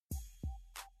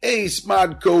Hey,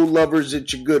 Smodco lovers,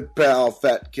 it's your good pal,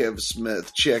 Fat Kev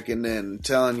Smith, checking in,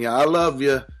 telling you I love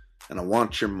you, and I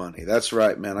want your money. That's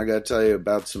right, man. I gotta tell you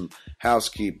about some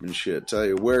housekeeping shit. Tell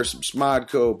you where some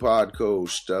Smodco, Podco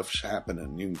stuff's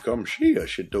happening. You can come see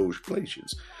us at those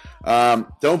places.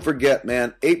 Don't forget,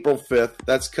 man, April 5th,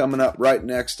 that's coming up right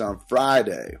next on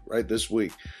Friday, right this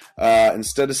week.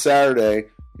 Instead of Saturday,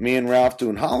 me and Ralph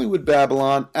doing Hollywood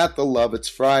Babylon at the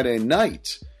Lovitz Friday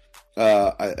night.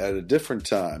 At a different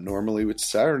time. Normally it's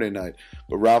Saturday night,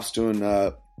 but Ralph's doing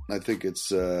I think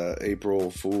it's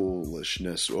April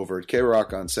Foolishness over at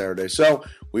K-Rock on Saturday. So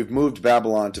we've moved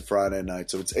Babylon to Friday night.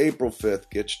 So it's April 5th.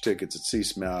 Get your tickets at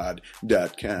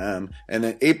csmod.com. And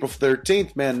then April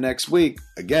 13th, man, next week,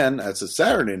 again, that's a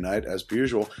Saturday night as per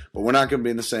usual, but we're not going to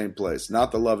be in the same place.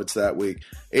 Not the Lovitz that week.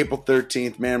 April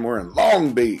 13th, man, we're in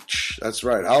Long Beach. That's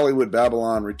right. Hollywood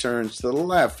Babylon returns to the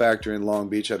Laugh Factory in Long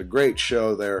Beach. Had a great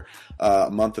show there a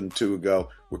month and two ago.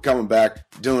 We're coming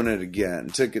back, doing it again.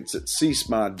 Tickets at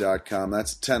csmod.com.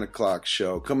 That's a 10 o'clock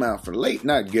show. Come out for late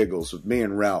night giggles with me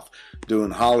and Ralph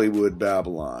doing Hollywood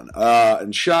Babylon.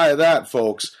 And shy of that,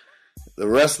 folks, the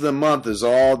rest of the month is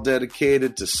all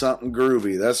dedicated to something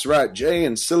groovy. That's right. Jay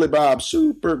and Silly Bob's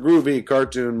Super Groovy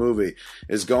Cartoon Movie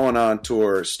is going on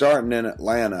tour starting in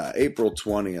Atlanta, April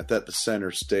 20th at the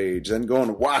Center Stage. Then going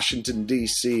to Washington,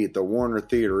 D.C. at the Warner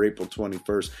Theater, April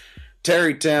 21st.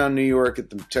 Tarrytown, New York at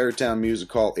the Tarrytown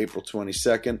Music Hall, April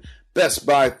 22nd. Best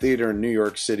Buy Theater in New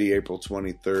York City, April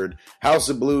 23rd. House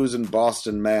of Blues in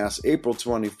Boston, Mass, April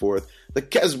 24th. The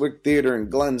Keswick Theater in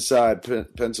Glenside,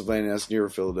 Pennsylvania, that's near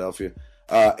Philadelphia,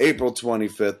 April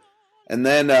 25th. And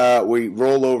then we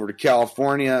roll over to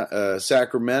California,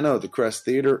 Sacramento, the Crest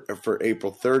Theater for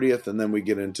April 30th. And then we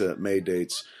get into May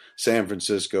dates. San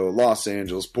Francisco, Los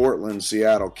Angeles, Portland,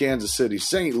 Seattle, Kansas City,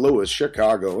 St. Louis,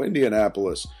 Chicago,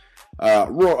 Indianapolis,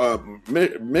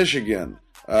 Michigan,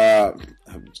 I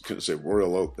was going to say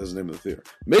Royal Oak, that's the name of the theater,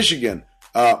 Michigan,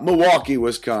 Milwaukee,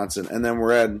 Wisconsin, and then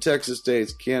we're adding Texas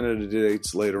dates, Canada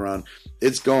dates later on.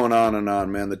 It's going on and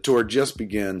on, man. The tour just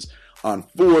begins on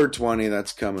 4/20,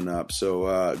 that's coming up,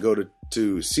 so go to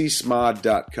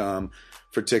csmod.com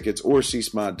for tickets or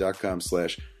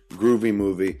csmod.com/Groovy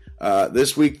Movie.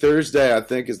 This week, Thursday, I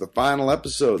think, is the final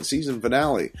episode, the season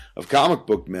finale of Comic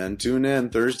Book Men. Tune in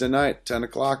Thursday night, 10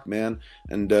 o'clock, man,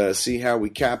 and see how we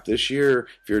cap this year.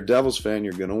 If you're a Devils fan,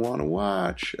 you're going to want to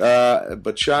watch.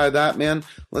 But shy of that, man,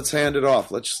 let's hand it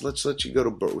off. Let's let you go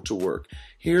to work.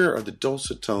 Here are the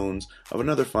dulcet tones of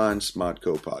another fine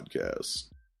Smodco podcast.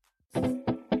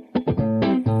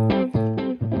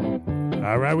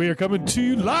 All right, we are coming to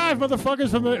you live, motherfuckers,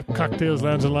 from the Cocktails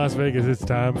Lounge in Las Vegas. It's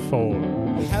time for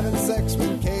having sex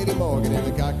with Katie Morgan in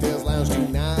the Cocktails Lounge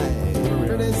tonight.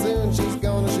 Pretty soon she's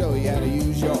gonna show you how to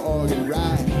use your organ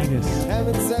right. Penis.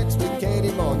 Having sex with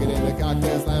Katie Morgan in the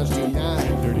Cocktails Lounge tonight.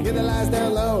 Dirty. Get the lights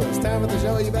down low. It's time for the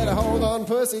show. You better hold on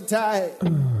pussy tight.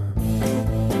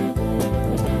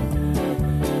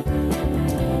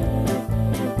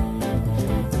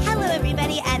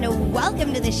 And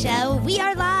welcome to the show. We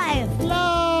are live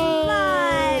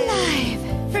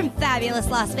from fabulous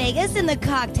Las Vegas in the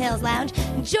Cocktails Lounge.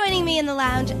 Joining me in the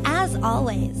lounge, as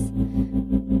always.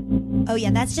 Oh yeah,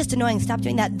 that's just annoying. Stop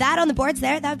doing that. That on the boards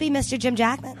there, that would be Mr. Jim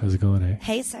Jackman. How's it going, eh?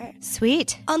 Hey, sir.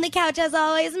 Sweet. On the couch, as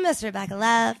always, Miss Rebecca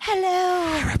Love. Hello.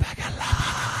 Hi, Rebecca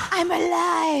Love. I'm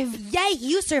alive. Yay,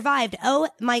 you survived. Oh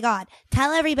my God.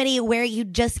 Tell everybody where you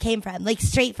just came from, like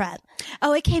straight from.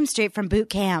 Oh, it came straight from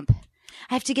boot camp.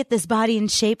 I have to get this body in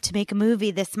shape to make a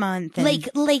movie this month. And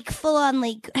Like full on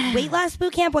like weight loss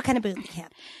boot camp? What kind of boot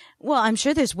camp? well, I'm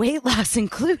sure there's weight loss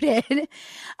included.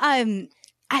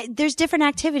 There's different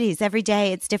activities every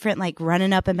day. It's different, like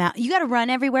running up a mountain. You got to run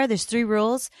everywhere. There's 3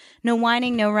 rules: no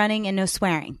whining, no running, and no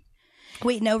swearing.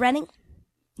 Wait, no running?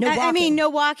 No walking. I mean, no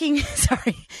walking.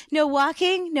 Sorry. No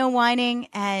walking, no whining,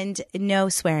 and no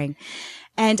swearing.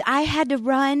 And I had to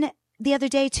run the other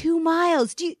day 2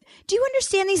 miles. Do you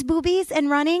understand these boobies and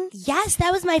running? Yes,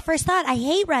 that was my first thought. I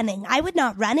hate running. I would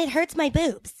not run. It hurts my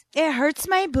boobs. It hurts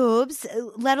my boobs,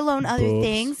 let alone other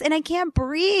things, and I can't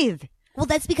breathe. Well,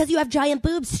 that's because you have giant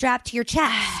boobs strapped to your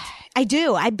chest. I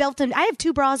do. I have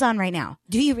 2 bras on right now.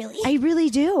 Do you really? I really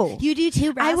do. You do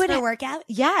 2 bras for a workout?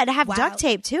 Yeah, I'd have Wow. duct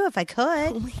tape too if I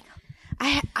could. Oh my God.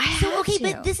 I So, have okay, to.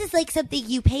 but this is like something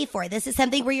you pay for. This is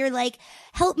something where you're like,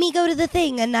 help me go to the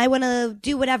thing and I want to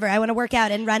do whatever. I want to work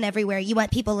out and run everywhere. You want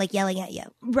people like yelling at you.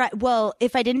 Right. Well,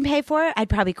 if I didn't pay for it, I'd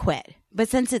probably quit. But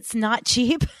since it's not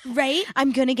cheap, Right?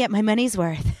 I'm going to get my money's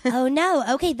worth. Oh no.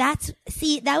 Okay. that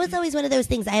was always one of those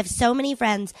things. I have so many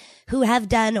friends who have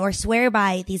done or swear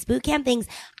by these boot camp things.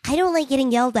 I don't like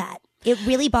getting yelled at. It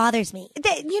really bothers me.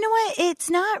 You know what? It's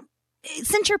not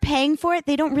since you're paying for it,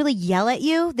 they don't really yell at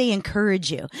you. They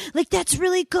encourage you. Like, that's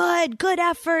really good. Good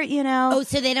effort, you know. Oh,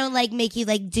 so they don't like make you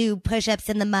like do push-ups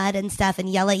in the mud and stuff and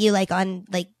yell at you like on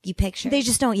like you picture. They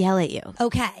just don't yell at you.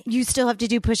 Okay. You still have to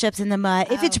do push-ups in the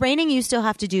mud. If it's raining, you still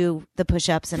have to do the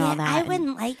push-ups and all that. I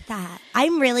wouldn't like that.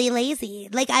 I'm really lazy.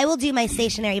 Like I will do my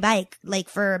stationary bike like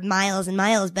for miles and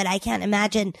miles, but I can't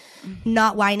imagine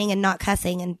not whining and not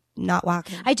cussing and not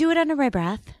walking. I do it under my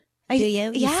breath. Do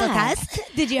you? You still cuss?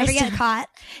 Did you ever get caught?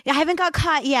 I haven't got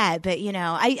caught yet, but you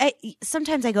know, I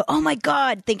sometimes I go, oh my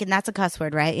God, thinking that's a cuss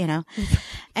word, right? You know,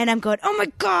 and I'm going, oh my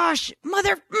gosh,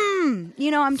 mother, you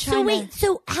know, I'm trying So wait,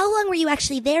 so how long were you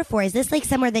actually there for? Is this like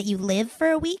somewhere that you live for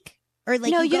a week? Or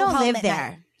like No, you you go don't home live at there.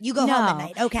 night? You go home at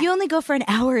night. Okay. You only go for an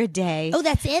hour a day. Oh,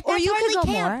 that's it? Or That's you could hardly go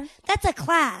camp. more. That's a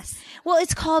class. Well,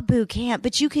 it's called boot camp,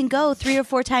 but you can go 3 or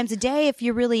 4 times a day if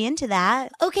you're really into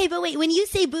that. Okay, but wait, when you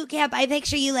say boot camp, I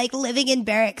picture you like living in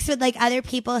barracks with like other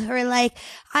people who are like,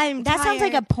 That sounds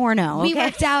like a porno. We okay?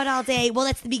 worked out all day. Well,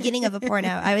 that's the beginning of a porno.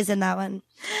 I was in that one.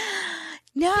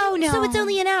 No. So it's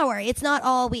only an hour. It's not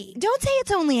all week. Don't say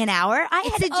it's only an hour.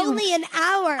 It's only an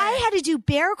hour. I had to do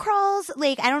bear crawls,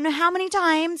 like I don't know how many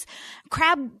times.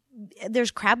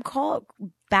 There's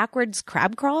backwards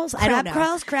crab crawls. I don't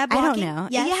know. Crab I walking? don't know.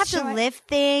 Yes, you have sure. to lift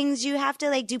things. You have to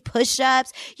like do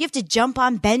push-ups. You have to jump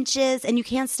on benches, and you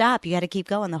can't stop. You got to keep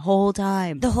going the whole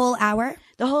time. The whole hour?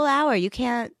 The whole hour. You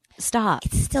can't stop.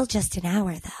 It's still just an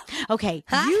hour though. Okay,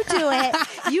 you do it.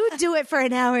 You do it for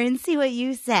an hour and see what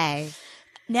you say.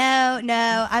 No,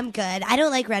 I'm good. I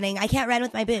don't like running. I can't run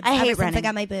with my boobs. I hate Ever since running. I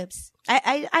got my boobs.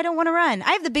 I don't want to run.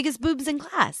 I have the biggest boobs in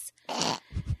class.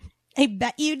 I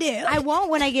bet you do. I won't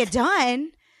when I get done.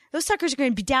 Those suckers are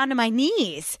going to be down to my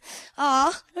knees.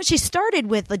 Aw. Well, she started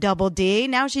with a double D.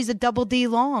 Now she's a double D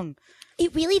long.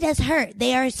 It really does hurt.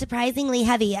 They are surprisingly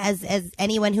heavy, as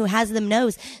anyone who has them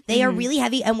knows. They are really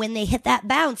heavy, and when they hit that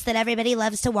bounce that everybody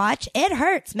loves to watch, it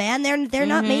hurts, man. They're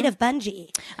not made of bungee.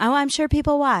 Oh, I'm sure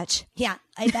people watch. Yeah,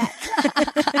 I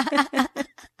bet.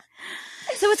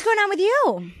 So what's going on with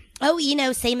you? Oh, you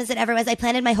know, same as it ever was. I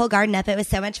planted my whole garden up. It was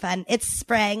so much fun. It's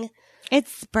spring.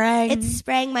 It's spring. It's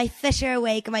spring. My fish are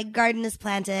awake. My garden is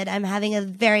planted. I'm having a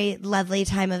very lovely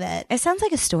time of it. It sounds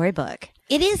like a storybook.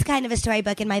 It is kind of a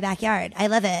storybook in my backyard. I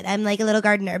love it. I'm like a little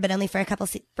gardener, but only for a couple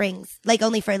springs. Like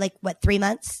only for like, what, 3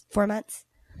 months? 4 months?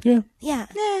 Yeah. Yeah.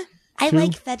 Eh. I 2.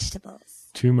 like vegetables.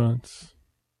 2 months.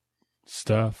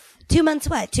 Stuff. 2 months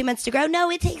what? 2 months to grow?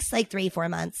 No, it takes like 3-4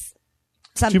 months.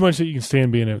 2 months that you can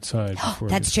stand being outside. Before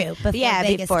That's you- true. Before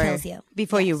Vegas kills you.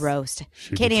 Before you Yes. roast.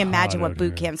 Shit Can't gets even imagine hot what out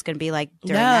boot here. camp's going to be like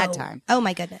during that time. Oh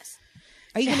my goodness.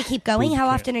 Are you going to keep going? Boot How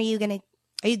camp. often are you going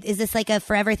to? Is this like a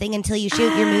forever thing until you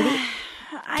shoot your movie?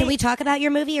 Can we talk about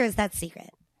your movie, or is that secret?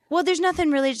 Well, there's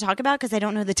nothing really to talk about because I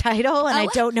don't know the title and I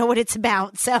don't know what it's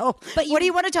about. So, But you- what do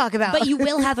you want to talk about? But you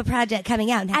will have a project coming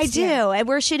out next I do. year. And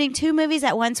we're shooting 2 movies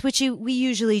at once, which we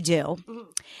usually do.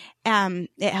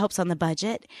 It helps on the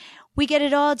budget. We get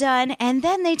it all done, and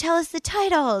then they tell us the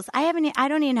titles. I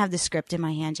don't even have the script in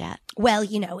my hand yet. Well,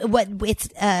 you know what? It's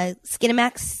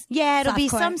Skinamax. Yeah, it'll be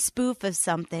softcore. some spoof of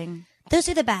something. Those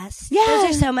are the best. Yeah. Those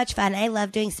are so much fun. I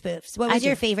love doing spoofs. What was do.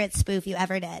 your favorite spoof you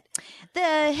ever did?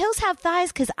 The Hills Have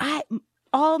Thighs, because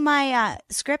all my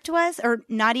script was, or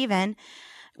not even,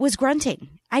 was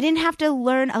grunting. I didn't have to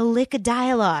learn a lick of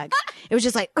dialogue. It was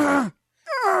just like,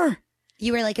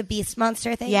 You were like a beast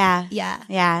monster thing? yeah. Yeah.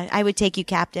 Yeah, I would take you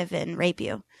captive and rape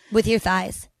you. With your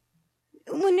thighs.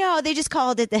 Well, no, they just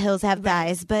called it The Hills Have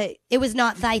Thighs, but It was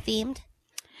not thigh themed?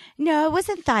 no, it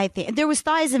wasn't thigh thing. There was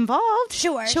thighs involved.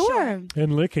 Sure.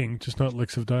 And licking, just not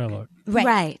licks of dialogue.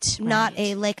 Right. Not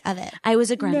a lick of it. I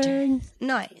was a grunter.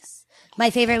 Nice. My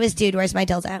favorite was Dude, Where's My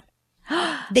Dildo?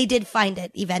 They did find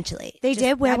it eventually. They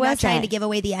did? Where I'm was not trying it? to give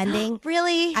away the ending.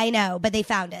 Really? I know, but they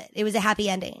found it. It was a happy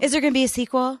ending. Is there going to be a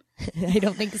sequel? I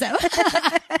don't think so.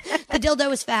 The dildo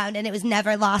was found and it was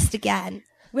never lost again.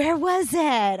 Where was it?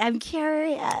 I'm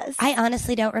curious. I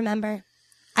honestly don't remember.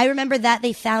 I remember that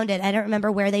they found it. I don't remember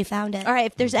where they found it. All right,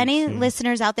 if there's any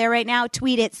listeners out there right now,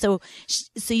 tweet it so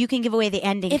you can give away the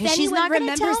ending. If 'cause she's anyone not going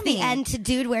to remembers tell the me. end to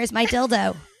Dude, Where's My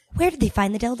Dildo? Where did they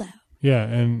find the dildo? Yeah,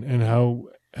 and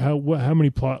how many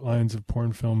plot lines of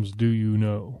porn films do you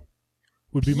know?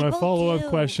 Would be my People follow-up do.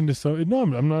 question to so. No,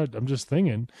 I'm not. I'm just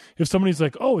thinking. If somebody's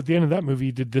like, "Oh, at the end of that movie,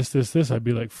 he did this," I'd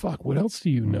be like, "Fuck! What else do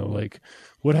you know? Like,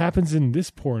 what happens in this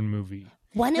porn movie?"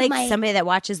 One of like my somebody that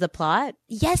watches the plot?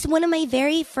 Yes, one of my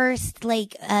very first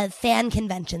fan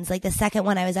conventions, like the second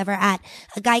one I was ever at,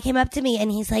 a guy came up to me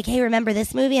and he's like, "Hey, remember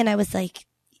this movie?" And I was like,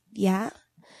 "Yeah."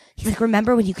 He's like,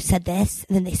 "Remember when you said this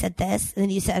and then they said this and then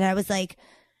you said," and I was like,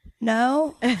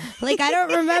 "No, like I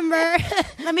don't remember."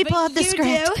 Let me pull out the You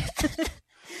script.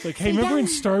 do. It's like, hey, remember in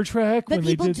Star Trek But when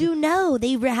people they did? do know.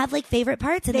 They have like favorite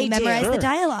parts and they They do. memorize Sure. the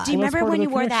dialogue. Do you Well, that's remember part when of you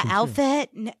the wore that connection, outfit?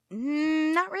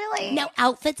 Not really. No,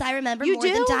 outfits I remember You more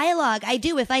than do? dialogue. I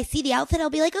do. If I see the outfit, I'll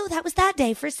be like, oh, that was that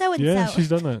day for so and so. Yeah, she's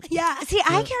done that. Yeah. See,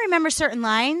 I can remember certain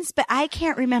lines, but I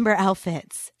can't remember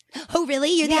outfits. Oh,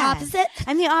 really? You're the Yeah. opposite?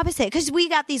 I'm the opposite because we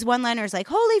got these one-liners like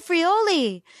 "Holy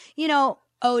Frioli," you know.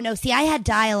 Oh, no. See, I had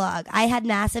dialogue. I had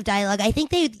massive dialogue. I think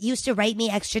they used to write me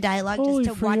extra dialogue Holy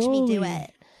just to watch me do frioli.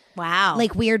 it. Wow.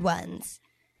 Like weird ones.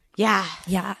 yeah,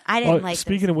 Yeah. I didn't like.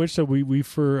 Speaking of which, though, we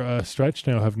for Stretch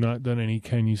now have not done any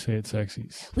Can You Say It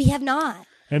Sexies. We have not.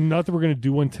 And not that we're going to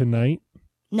do one tonight,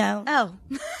 No. Oh,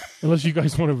 unless you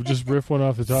guys want to just riff one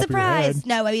off the top of your head. Surprise.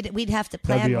 No, we'd have to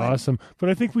plan That'd be one. awesome. But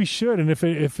I think we should. And if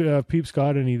Peeps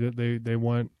got any that they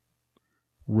want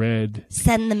read,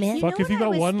 Send them in. fuck, know if you what I got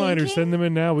was one-liners, thinking? send them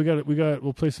in now.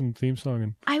 We'll play some theme song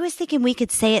and I was thinking we could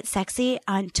say it sexy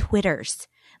on Twitters.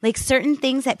 Like certain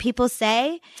things that people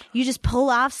say, you just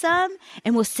pull off some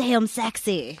and we'll say them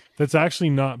sexy. that's actually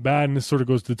not bad. And this sort of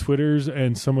goes to Twitters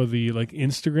and some of the like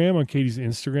Instagram on Katie's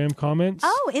Instagram comments.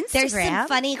 Oh, Instagram. There's some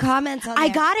funny comments on there. I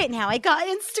got it now. I got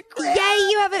Instagram. Yay,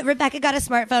 you have it. Rebecca got a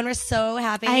smartphone. We're so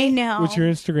happy. I know. What's your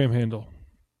Instagram handle?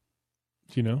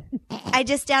 Do you know? I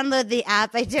just downloaded the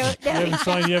app. I don't know.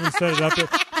 You haven't set it up yet.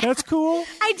 That's cool.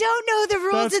 I don't know the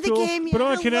rules That's of the cool. game yet. But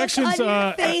on look Connections on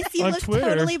your face, you on look Twitter,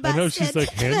 totally I know she's busted. like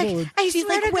handle it. I She's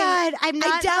swear like, to wait, God, I'm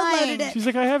not I downloaded lying. it. She's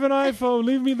like, I have an iPhone.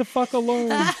 Leave me the fuck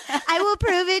alone. I will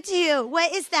prove it to you.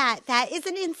 What is that? That is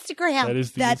an Instagram. That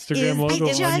is the That Instagram is logo the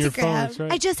on your Instagram. phone. That's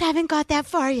right. I just haven't got that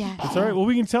far yet. It's all right. Well,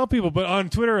 we can tell people, but on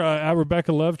Twitter, at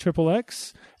Rebecca Love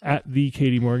XXX, at the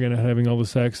Katie Morgan, at Having All the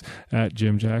Sex, at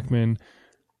Jim Jackman.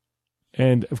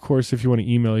 And of course, if you want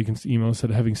to email, you can email us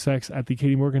at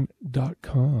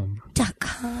havingsex@thekatiemorgan.com.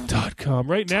 .com.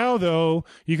 Right now, though,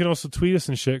 you can also tweet us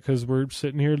and shit because we're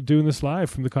sitting here doing this live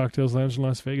from the Cocktails Lounge in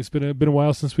Las Vegas. It's been a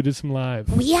while since we did some live.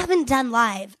 We haven't done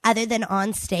live other than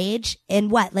on stage in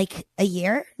what, like a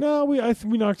year? No, we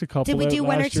knocked a couple. Did we out do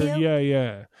one or last year. two?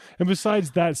 Yeah. And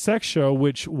besides that sex show,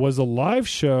 which was a live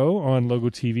show on Logo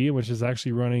TV, and which is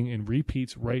actually running in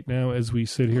repeats right now as we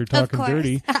sit here talking course.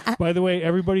 dirty. By the way,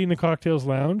 everybody in the Cocktails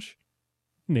Lounge,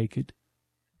 naked.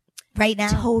 Right now?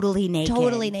 Totally naked.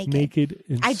 Totally naked. Naked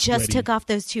and I just sweaty. took off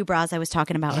those 2 bras I was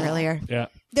talking about earlier. Yeah.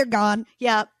 They're gone.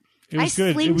 Yep. It was I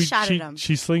good. slingshotted them.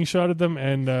 She slingshotted them,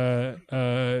 and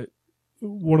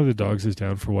one of the dogs is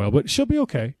down for a while, but she'll be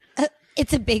okay.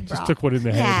 It's a big bra. Just took one in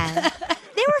the head. Yeah.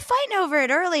 They were fighting over it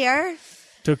earlier.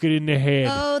 Took it in the head.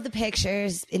 Oh, the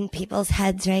pictures in people's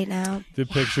heads right now. The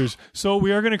pictures. So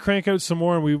we are going to crank out some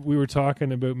more, and we were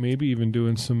talking about maybe even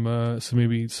doing some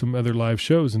other live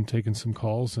shows and taking some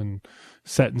calls and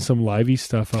setting some livey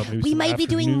stuff up. Maybe We some might be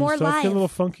doing afternoon more stuff. Get a live. little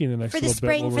funky in the next For the little bit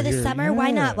spring, while for we're the here. summer, why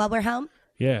Yeah. not? While we're home?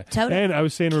 Yeah. Totally. And I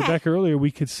was saying to Rebecca earlier,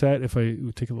 we could set, if I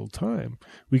would take a little time,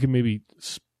 we could maybe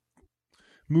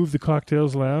move the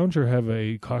Cocktails Lounge or have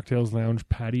a Cocktails Lounge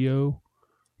patio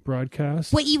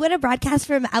broadcast. Wait, you want to broadcast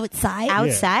from outside?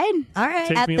 Outside? All right.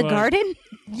 Take At me the live. garden?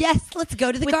 Yes, let's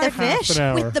go to the With the garden. fish? Half an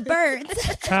hour. With the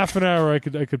birds. Half an hour, I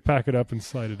could pack it up and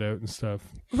slide it out and stuff.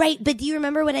 Right, but do you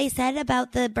remember what I said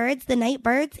about the birds, the night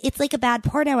birds? It's like a bad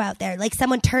porno out there. Like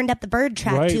someone turned up the bird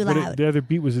track Right, too but loud. the other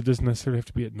beat was it doesn't necessarily have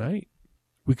to be at night.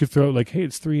 We could throw out like, hey,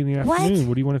 it's 3 PM. What?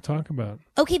 What do you want to talk about?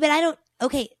 Okay, but I don't.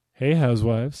 Okay, Hey,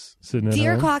 housewives sitting at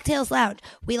dear home. Cocktails Lounge,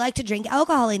 we like to drink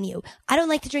alcohol in you. I don't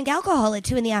like to drink alcohol at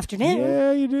 2 PM.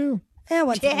 Yeah, you do.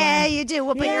 Once in a Yeah, while. you do.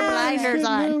 We'll put your Yeah, blinders you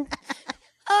on. do.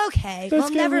 Okay, Let's well,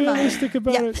 get never mind. realistic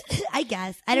about Yeah, it. I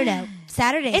guess. I don't know.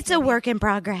 Saturday. It's a work in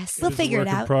progress. We'll It's a figure it work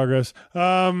in out. progress.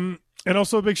 And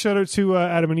also a big shout out to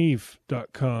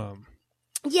adamandeve.com.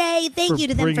 Yay! Thank for you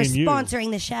to them for bringing you.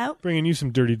 sponsoring the show. Bringing you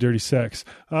some dirty, dirty sex.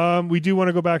 We do want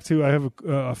to go back to, I have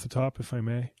off the top, if I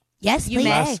may. Yes, You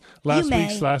please.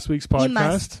 may. Last week's You podcast.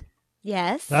 must.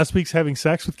 Yes. Last week's Having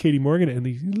Sex with Katie Morgan and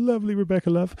the lovely Rebecca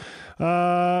Love.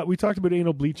 We talked about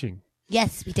anal bleaching,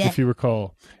 Yes, we did. if you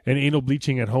recall, and anal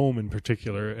bleaching at home in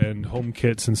particular, and home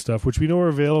kits and stuff, which we know are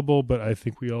available, but I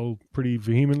think we all pretty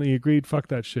vehemently agreed, fuck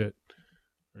that shit.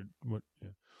 Or what?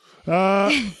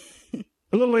 Yeah.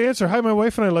 A little answer. Hi, my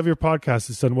wife and I love your podcast.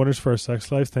 It's done wonders for our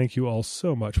sex lives. Thank you all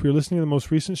so much. We were listening to the most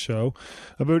recent show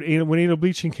about when anal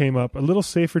bleaching came up. A little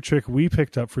safer trick we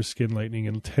picked up for skin lightening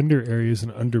in tender areas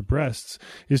and under breasts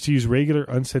is to use regular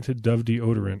unscented Dove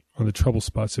deodorant on the trouble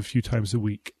spots a few times a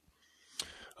week.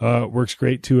 Works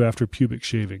great too after pubic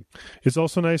shaving. It's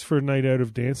also nice for a night out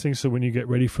of dancing, so when you get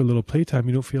ready for a little playtime,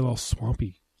 you don't feel all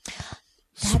swampy.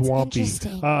 That's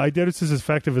interesting. I doubt it's as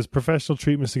effective as professional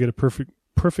treatments to get a perfect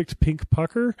pink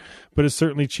pucker, but it's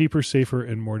certainly cheaper, safer,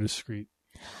 and more discreet.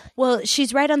 Well,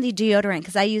 she's right on the deodorant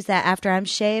because I use that after I'm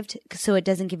shaved so it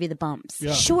doesn't give you the bumps.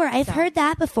 Yeah. Sure, I've heard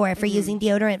that before for using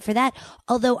deodorant for that.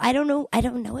 Although I don't know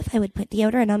if I would put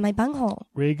deodorant on my bunghole.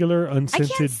 Regular I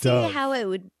unscented can't see Dove. how it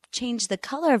would change the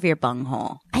color of your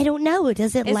bunghole. I don't know.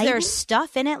 Does it Is lighten? there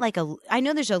stuff in it? I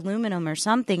know there's aluminum or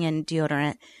something in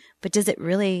deodorant, but does it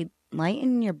really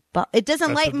lighten your butt? It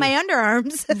doesn't That's lighten what my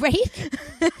underarms.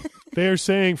 Right? They are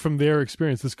saying from their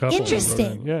experience, this couple.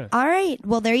 Interesting. Yeah. All right.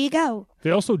 Well, there you go.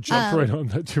 They also jumped right on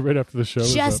that too, right after the show.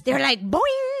 was Just up. they're like boing.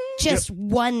 Just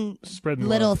one Spreading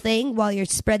little love. thing while you're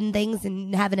spreading things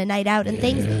and having a night out and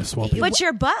things. Yeah, swampy. But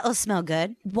your butt will smell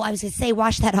good. Well, I was gonna say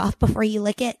wash that off before you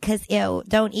lick it because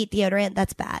don't eat deodorant.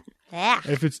 That's bad. Yeah.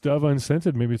 If it's Dove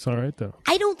unscented, maybe it's all right though.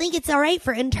 I don't think it's all right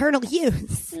for internal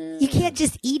use. You can't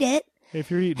just eat it.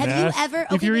 If you're eating Have you ass, ever-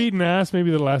 if okay, you're wait. eating ass,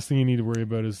 maybe the last thing you need to worry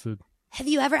about is the Have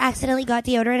you ever accidentally got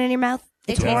deodorant in your mouth?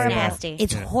 It's Yeah, horrible. yeah. Nasty.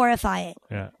 It's horrifying.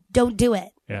 yeah. Don't do it.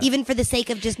 Yeah. Even for the sake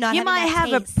of just not You having might that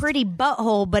have taste. a pretty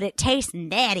butthole, but it tastes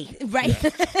natty. right.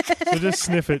 So just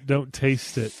sniff it. Don't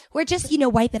taste it. Or just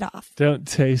wipe it off. Don't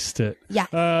taste it.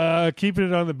 Yeah. Keeping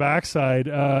it on the backside,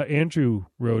 Andrew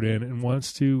wrote in and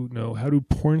wants to know, how do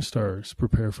porn stars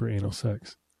prepare for anal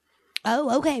sex?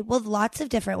 Oh, okay. Well, lots of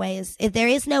different ways. If there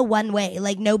is no one way,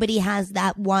 like nobody has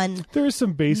that one. There is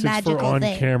some basics Magical for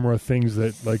thing. on-camera things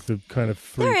that, like the kind of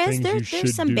three There is. things you should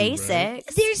There's some do, basics.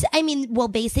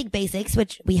 right? Basics,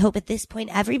 which we hope at this point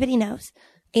everybody knows.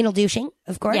 Anal douching,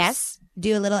 of course. Yes.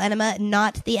 Do a little enema,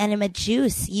 not the enema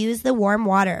juice. Use the warm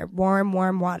water. Warm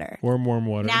water. Warm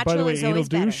water. And by the Natural way, is anal always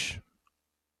better. douche.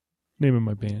 Name of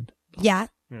my band. Yeah.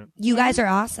 Yeah. You guys are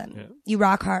awesome. Yeah. You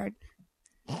rock hard.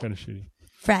 Kind of shitty.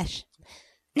 Fresh.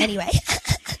 Anyway.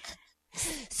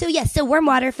 So warm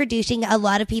water for douching. A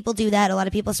lot of people do that. A lot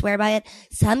of people swear by it.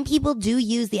 Some people do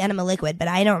use the enema liquid, but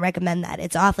I don't recommend that.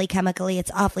 It's awfully chemically. It's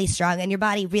awfully strong, and your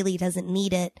body really doesn't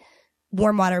need it.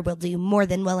 Warm water will do more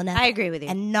than well enough. I agree with you.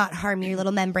 And not harm your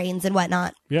little membranes and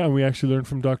whatnot. Yeah, and we actually learned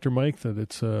from Dr. Mike that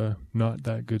it's not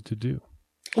that good to do.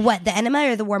 What, the enema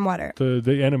or the warm water?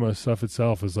 The enema stuff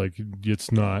itself is like,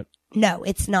 it's not. No,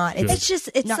 it's not. Good. It's just,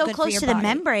 it's Not so good for close your to the body.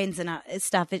 membranes and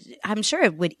stuff. I'm sure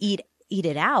it would eat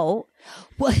it out.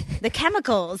 What? The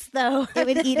chemicals, though. It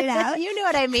would eat it out? You know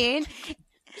what I mean?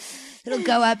 It'll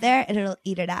go up there and it'll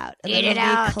eat it out. And Eat then it it'll be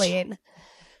out. clean.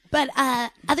 But other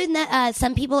than that,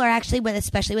 some people are actually,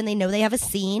 especially when they know they have a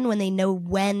scene, when they know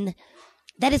when.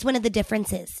 That is one of the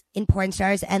differences in porn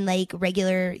stars and like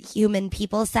regular human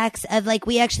people sex. Of like,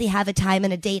 we actually have a time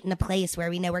and a date and a place where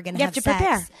we know we're going You have to sex.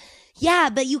 prepare. Yeah,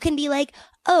 but you can be like,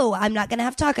 oh, I'm not going to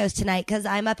have tacos tonight because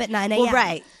I'm up at 9 a.m. Well,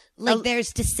 right. Like,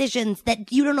 there's decisions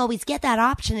that you don't always get that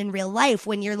option in real life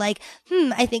when you're like,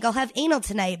 I think I'll have anal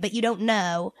tonight, but you don't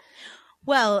know.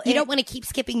 Well, You don't want to keep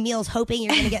skipping meals hoping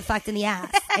you're going to get fucked in the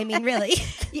ass. I mean, really.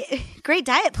 great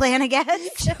diet plan, I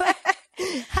guess.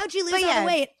 How'd you lose But all yeah. the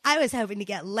weight? I was hoping to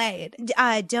get laid.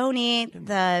 Don't eat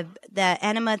the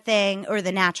enema thing or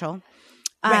the natural.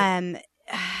 Right.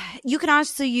 You can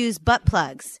also use butt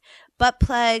plugs,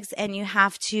 and you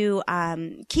have to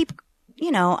keep,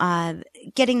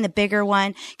 getting the bigger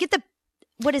one. Get the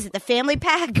the family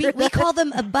pack? We call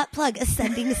them a butt plug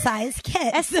ascending size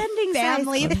kit. Ascending size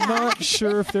family kit. I'm not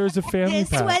sure if there's a family This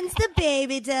pack. one's the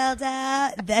baby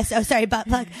dildo. Butt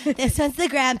plug. This one's the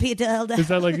grandpa dildo. Is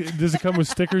that like, does it come with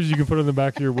stickers you can put on the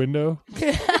back of your window?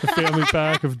 The family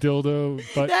pack of dildo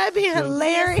butt. That'd be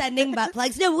hilarious. Ascending butt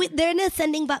plugs. No, they're an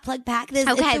ascending butt plug pack. It's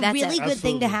Okay, a that's really it. good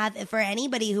thing to have for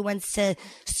anybody who wants to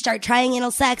start trying anal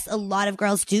sex. A lot of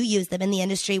girls do use them in the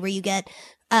industry where you get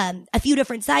a few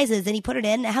different sizes and you put it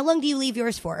in. How long do you leave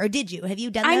yours for? Or did you? Have you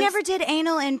done I those? never did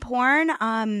anal in porn.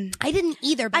 I didn't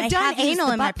either, but I've I done have used anal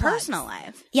the in my butt plugs. personal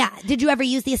life. Yeah. Did you ever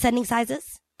use the ascending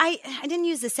sizes? I didn't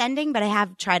use ascending, but I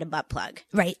have tried a butt plug.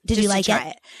 Right. Did Just you to like try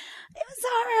it? It was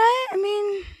all right. I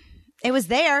mean, it was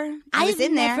there. I was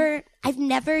in there. I've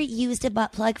never used a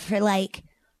butt plug for like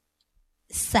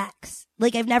sex.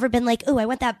 Like I've never been like, oh, I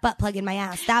want that butt plug in my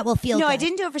ass. That will feel No, good. I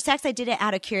didn't do it for sex. I did it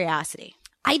out of curiosity.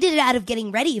 I did it out of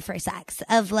getting ready for sex,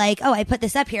 of like, oh, I put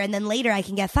this up here and then later I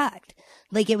can get fucked.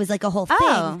 Like it was like a whole thing,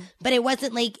 Oh. but it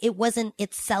wasn't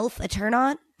itself a turn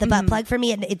on, the butt plug for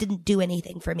me, and it didn't do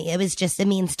anything for me. It was just a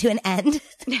means to an end.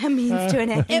 That means to an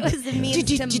end. It was a means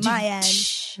to my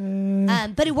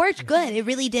end. But it worked good. It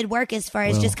really did work as far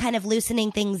as just kind of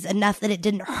loosening things enough that it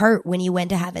didn't hurt when you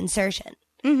went to have insertion.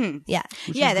 Mm-hmm. Yeah.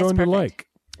 Which Yeah, you've that's grown to perfect. like.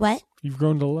 What? You've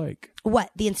grown to like. What?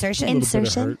 The insertion? A little bit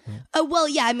of hurt. Oh, well,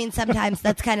 yeah. I mean, sometimes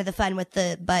that's kind of the fun with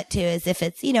the butt too, is if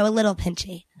it's, a little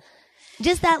pinchy.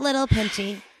 Just that little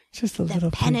pinchy. Just a The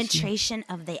little penetration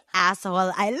of the asshole.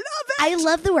 I love it. I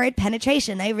love the word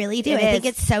penetration. I really do. It I think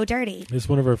is. it's so dirty. It's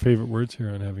one of our favorite words here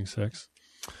on having sex.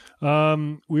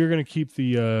 We're gonna keep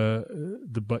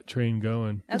the butt train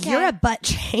going, Okay. You're a butt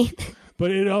chain. but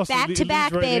it also Back it to leads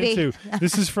back, right baby. into-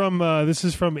 this is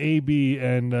from AB,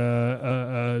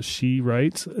 and she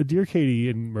writes, "Dear Katie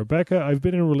and Rebecca, I've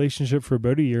been in a relationship for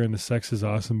about a year, and the sex is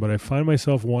awesome, but I find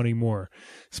myself wanting more.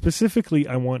 Specifically,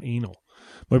 I want anal.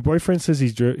 My boyfriend says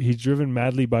he's driven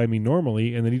madly by me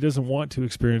normally, and that he doesn't want to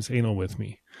experience anal with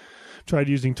me. Tried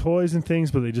using toys and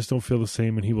things, but they just don't feel the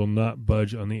same, and he will not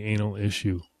budge on the anal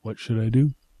issue. What should I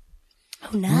do?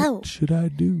 Oh no. What should I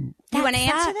do?" You want to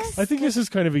That answer sucks. this? I think this is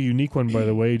kind of a unique one, by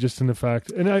the way, just in the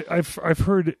fact, and I've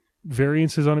heard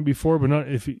variances on it before, but not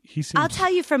if he seems. I'll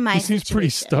tell you from my He seems pretty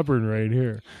situation. stubborn right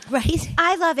here. Right?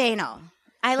 I love anal.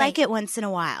 I like it once in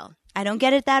a while. I don't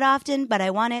get it that often, but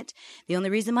I want it. The only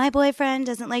reason my boyfriend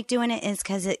doesn't like doing it is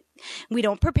because we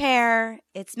don't prepare.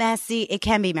 It's messy. It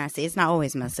can be messy. It's not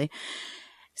always messy.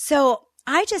 So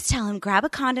I just tell him, grab a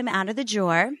condom out of the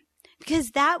drawer,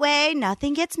 because that way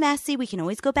nothing gets messy. We can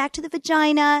always go back to the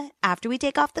vagina after we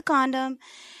take off the condom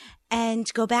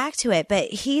and go back to it. But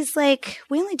he's like,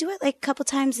 we only do it like a couple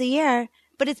times a year,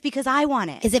 but it's because I want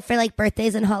it. Is it for like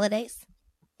birthdays and holidays?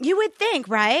 You would think,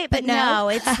 right? But no. no,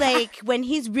 it's like when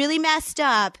he's really messed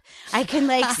up, I can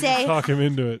like say, Talk him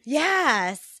into it.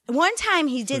 yes. One time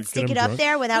he did Get stick him it up drunk?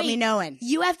 there without me Wait. knowing.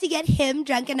 You have to get him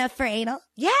drunk enough for anal?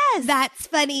 Yes. That's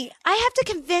funny. I have to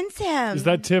convince him. Is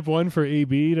that tip one for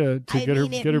AB to I get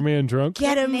mean, her man drunk?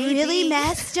 Get him Maybe. really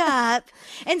messed up.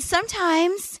 And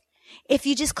sometimes if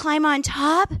you just climb on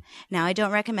top, now I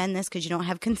don't recommend this because you don't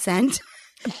have consent,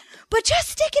 but just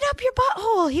stick it up your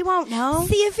butthole. He won't know.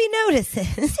 See if he notices.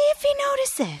 See if he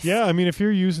notices. Yeah, I mean, if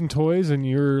you're using toys and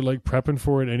you're like prepping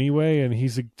for it anyway, and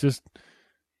he's like, just.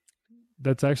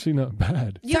 That's actually not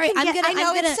bad. You Sorry, can I'm get- gonna- I know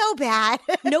I'm gonna- it's so bad.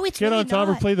 No, it's Get really on top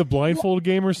not. and play the blindfold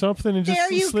game or something, and just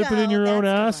There you slip it in go. your own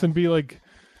That's the ass one. and be like,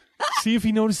 see if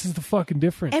he notices the fucking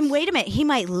difference. And wait a minute, he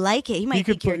might like it. He might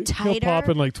think you're he'll tighter. pop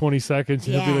in like 20 seconds,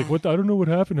 and he'll be Yeah. like, "What? I don't know what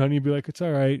happened, honey." You'll be like, "It's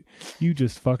all right. You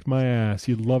just fucked my ass.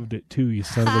 You loved it too, you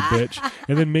son of a bitch."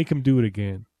 And then make him do it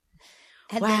again.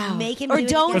 And Wow. then make him or do it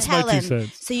don't again. That's my tell 2 him.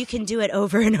 cents. So you can do it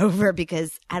over and over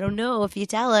because I don't know if you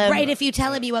tell him. Right, if you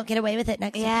tell him, you won't get away with it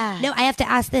next Yeah. time. No, I have to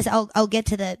ask this. I'll get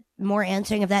to the more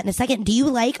answering of that in a second. Do you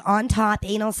like on top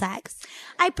anal sex?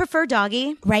 I prefer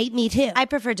doggy. Right, me too. I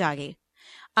prefer doggy.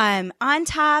 On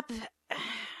top,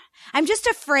 I'm just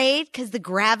afraid because the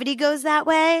gravity goes that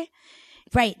way.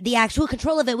 Right, the actual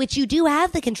control of it, which you do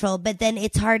have the control, but then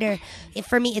it's harder.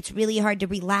 For me, it's really hard to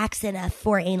relax enough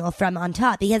for anal from on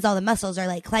top because all the muscles are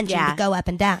like clenching Yeah. to go up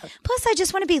and down. Plus, I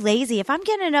just want to be lazy. If I'm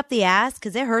getting it up the ass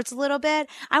because it hurts a little bit,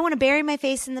 I want to bury my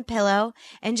face in the pillow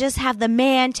and just have the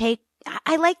man take.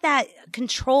 I like that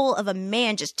control of a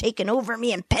man just taking over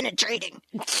me and penetrating.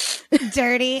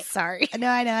 Dirty. Sorry. No,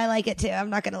 I know. I like it too. I'm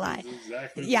not going to lie.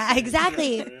 Yeah,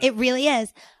 exactly. It really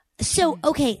is. So,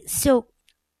 okay. So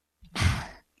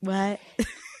What?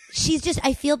 she's just,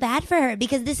 I feel bad for her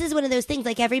because this is one of those things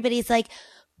like everybody's like,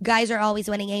 guys are always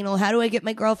wanting anal. How do I get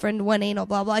my girlfriend one anal?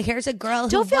 Blah, blah. Here's a girl who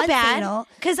Don't feel wants bad anal.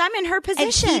 because I'm in her position.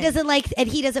 And she doesn't like, and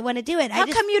he doesn't want to do it. How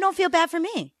come you don't feel bad for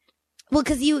me? Well,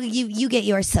 because you get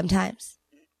yours sometimes.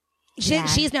 Yeah.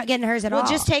 She's not getting hers at all.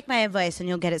 Well, just take my advice and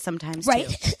you'll get it sometimes right.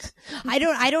 too.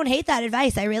 I don't hate that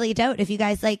advice. I really don't. If you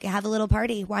guys like have a little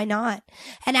party, why not?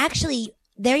 And actually,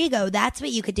 there you go. That's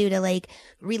what you could do to like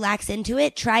relax into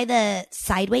it. Try the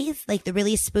sideways, like the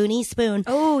really spoony spoon.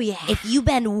 Oh yeah. If you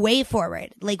bend way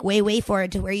forward, like way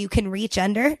forward to where you can reach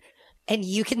under and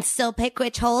you can still pick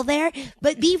which hole there,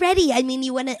 but be ready. I mean,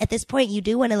 you want to, at this point, you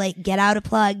do want to like get out a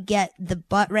plug, get the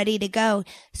butt ready to go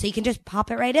so you can just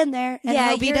pop it right in there and Yeah,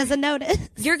 hope he you're- doesn't notice.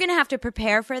 You're going to have to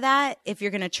prepare for that if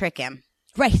you're going to trick him.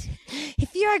 Right.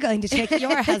 If you're going to trick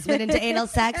your husband into anal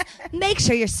sex, make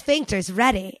sure your sphincter's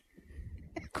ready.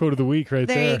 Quote of the week, right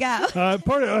There there. you go.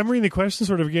 I'm reading the question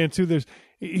sort of again too.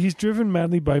 He's driven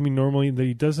madly by me normally, and that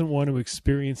he doesn't want to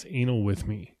experience anal with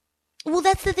me. Well,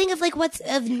 that's the thing of like what's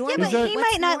of normal. Yeah, but that- he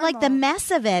what's might not like the normal? mess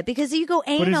of it because you go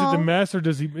anal. But is it the mess, or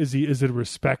is it a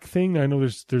respect thing? I know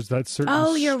there's that certain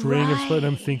Oh, you're strain of split.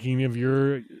 I'm right. thinking of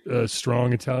you're a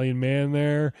strong Italian man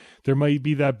there might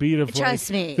be that beat of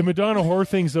Trust like, me. the Madonna whore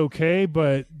thing's okay,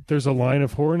 but there's a line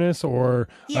of whoreness, or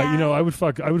Yeah. I would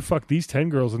fuck these 10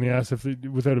 girls in the ass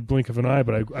without a blink of an eye,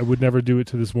 but I would never do it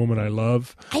to this woman I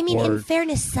love. I mean, or, in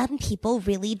fairness, some people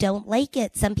really don't like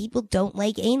it. Some people don't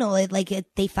like anal.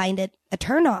 They find it a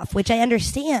turnoff, which I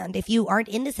understand. If you aren't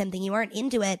into something, you aren't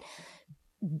into it.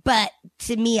 But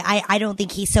to me, I don't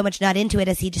think he's so much not into it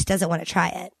as he just doesn't want to try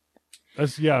it.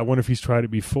 I wonder if he's tried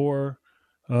it before.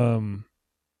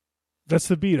 That's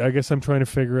the beat. I guess I'm trying to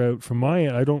figure out from my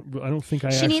end. I don't think I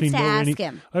She actually needs to know ask any.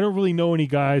 him. I don't really know any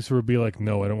guys who would be like,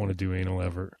 no, I don't want to do anal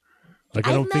ever. Like,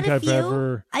 I don't think I've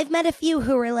ever. I've met a few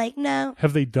who were like, no.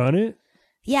 Have they done it?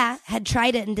 Yeah, had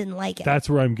tried it and didn't like it. That's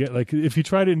where I'm getting. Like, if you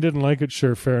tried it and didn't like it,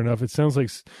 sure, fair enough. It sounds like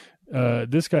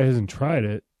this guy hasn't tried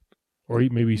it. Or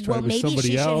maybe he's tried it with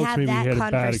somebody else. Maybe he had a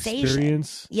bad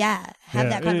experience. Yeah, have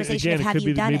that conversation. Again, of, it could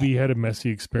be that maybe he had a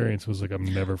messy experience. Was like, I'm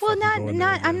never. Well,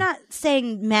 not. I'm not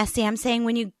saying messy. I'm saying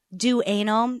when you do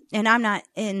anal, and I'm not,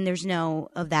 and there's no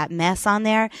of that mess on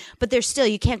there, but there's still,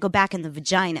 you can't go back in the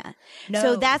vagina. No.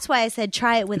 So that's why I said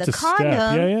try it with It's a condom.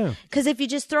 Step. Yeah. Because if you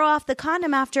just throw off the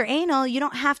condom after anal, you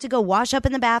don't have to go wash up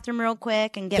in the bathroom real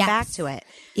quick and get back to it.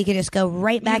 You can just go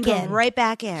right back in. Right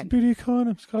back in. Beauty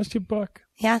condoms cost you $1.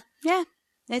 Yeah. Yeah.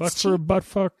 Buck It's for a cheap. butt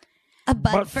fuck. A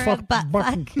butt for a butt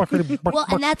fuck. Well,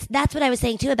 and that's what I was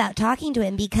saying too about talking to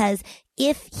him, because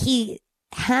if he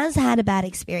has had a bad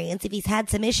experience, if he's had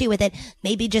some issue with it,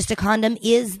 maybe just a condom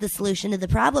is the solution to the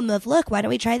problem of, look, why don't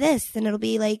we try this? And it'll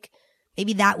be like,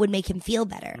 maybe that would make him feel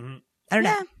better. I don't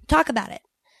know. Talk about it.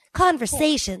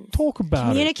 Conversation. Talk about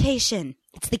Communication.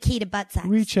 It's the key to butt sex.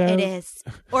 Reach out. It is.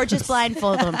 Or just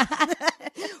blindfold them.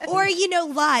 Or,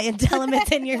 lie and tell him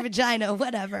it's in your vagina,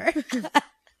 whatever.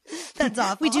 That's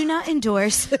awful. We do not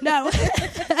endorse. No.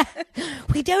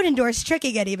 We don't endorse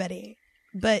tricking anybody,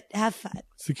 but have fun.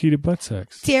 It's the key to butt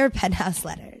sex. Dear Penthouse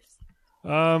Letters.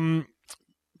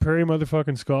 Prairie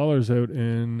motherfucking Scholars out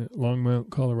in Longmont,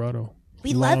 Colorado.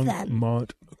 We love them.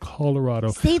 Longmont,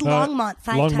 Colorado. Say Longmont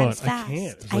 5 times fast. I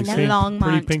can't. It's I like know. saying Longmont.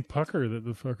 Pretty pink pucker that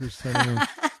the fuckers sending them.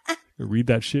 Read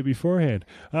that shit beforehand.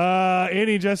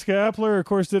 Annie Jessica Appler, of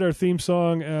course, did our theme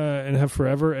song and Have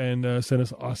Forever and sent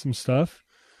us awesome stuff.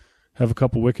 Have a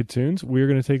couple wicked tunes. We're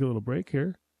going to take a little break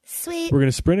here. Sweet. We're going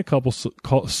to sprint a couple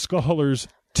Scholars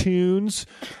tunes.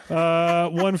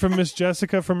 One from Miss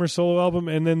Jessica from her solo album,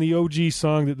 and then the OG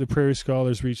song that the Prairie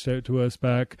Scholars reached out to us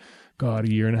back, God,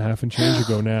 1.5 years and change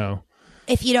ago now.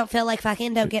 If you don't feel like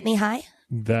fucking, don't get me high.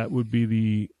 That would be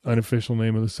the unofficial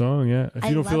name of the song, yeah. If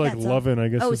you don't feel like lovin', I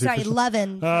guess. Oh, is the sorry, official.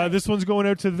 lovin'. This one's going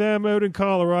out to them out in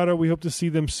Colorado. We hope to see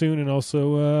them soon. And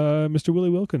also Mr. Willie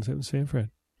Wilkins out in San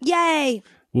Fran. Yay.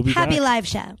 We'll be Happy back. live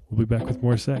show. We'll be back with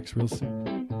more sex real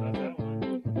soon.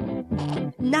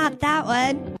 Not that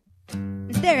one.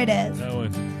 There it is. That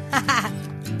one.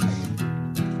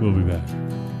 We'll be back.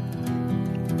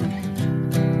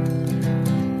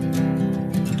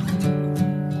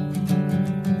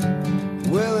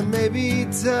 Well, it may be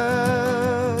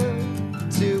time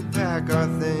to pack our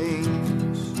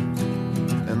things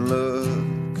and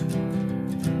look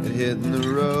at hitting the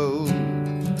road.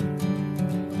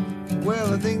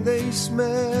 Well, I think they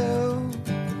smell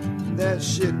that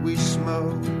shit we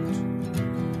smoked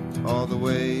all the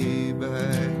way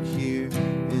back here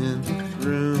in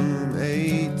room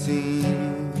 18.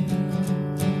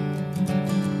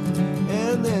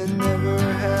 And then never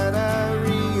had I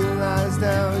realized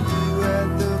how you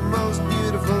had the most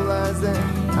beautiful eyes, that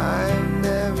I've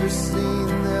never seen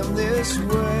them this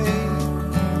way.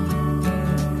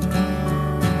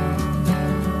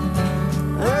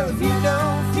 Well, if you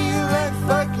don't feel like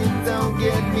fucking, don't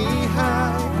get me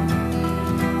high.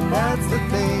 That's the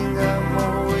thing I'm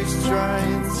always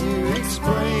trying to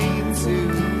explain to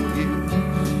you.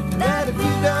 That if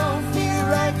you don't feel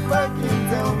like fucking,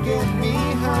 don't get me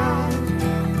high.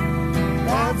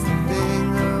 That's the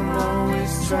thing I'm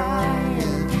always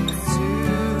trying to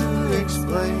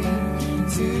explain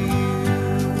to you.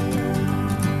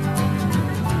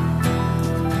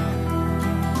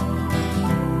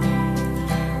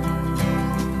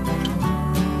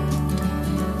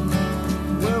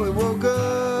 Well, we woke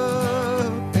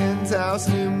up in Taos,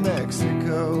 New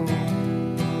Mexico,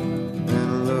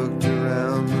 and looked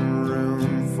around the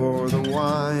room for the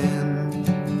wine.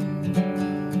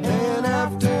 And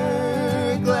after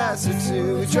a glass or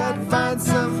two, we tried to find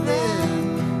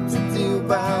something to do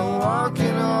by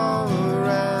walking all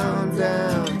around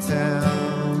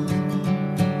downtown.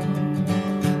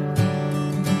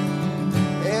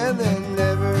 And then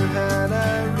never had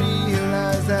I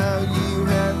realized how you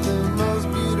had the most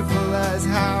beautiful eyes.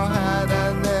 How had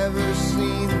I never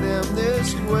seen them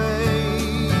this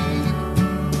way?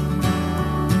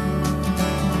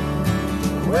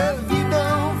 Well, if you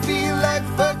don't feel like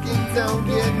fucking, don't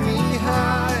get me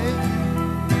high.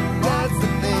 That's the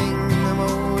thing I'm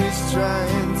always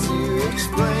trying to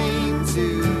explain to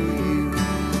you.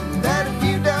 That if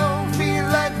you don't feel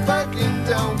like fucking,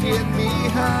 don't get me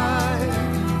high.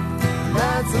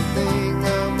 That's the thing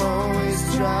I'm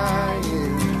always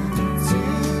trying to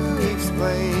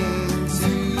explain to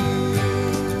you.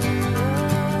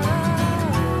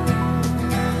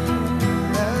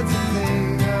 That's the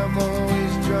thing I'm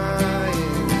always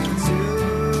trying to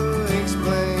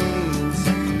explain to you.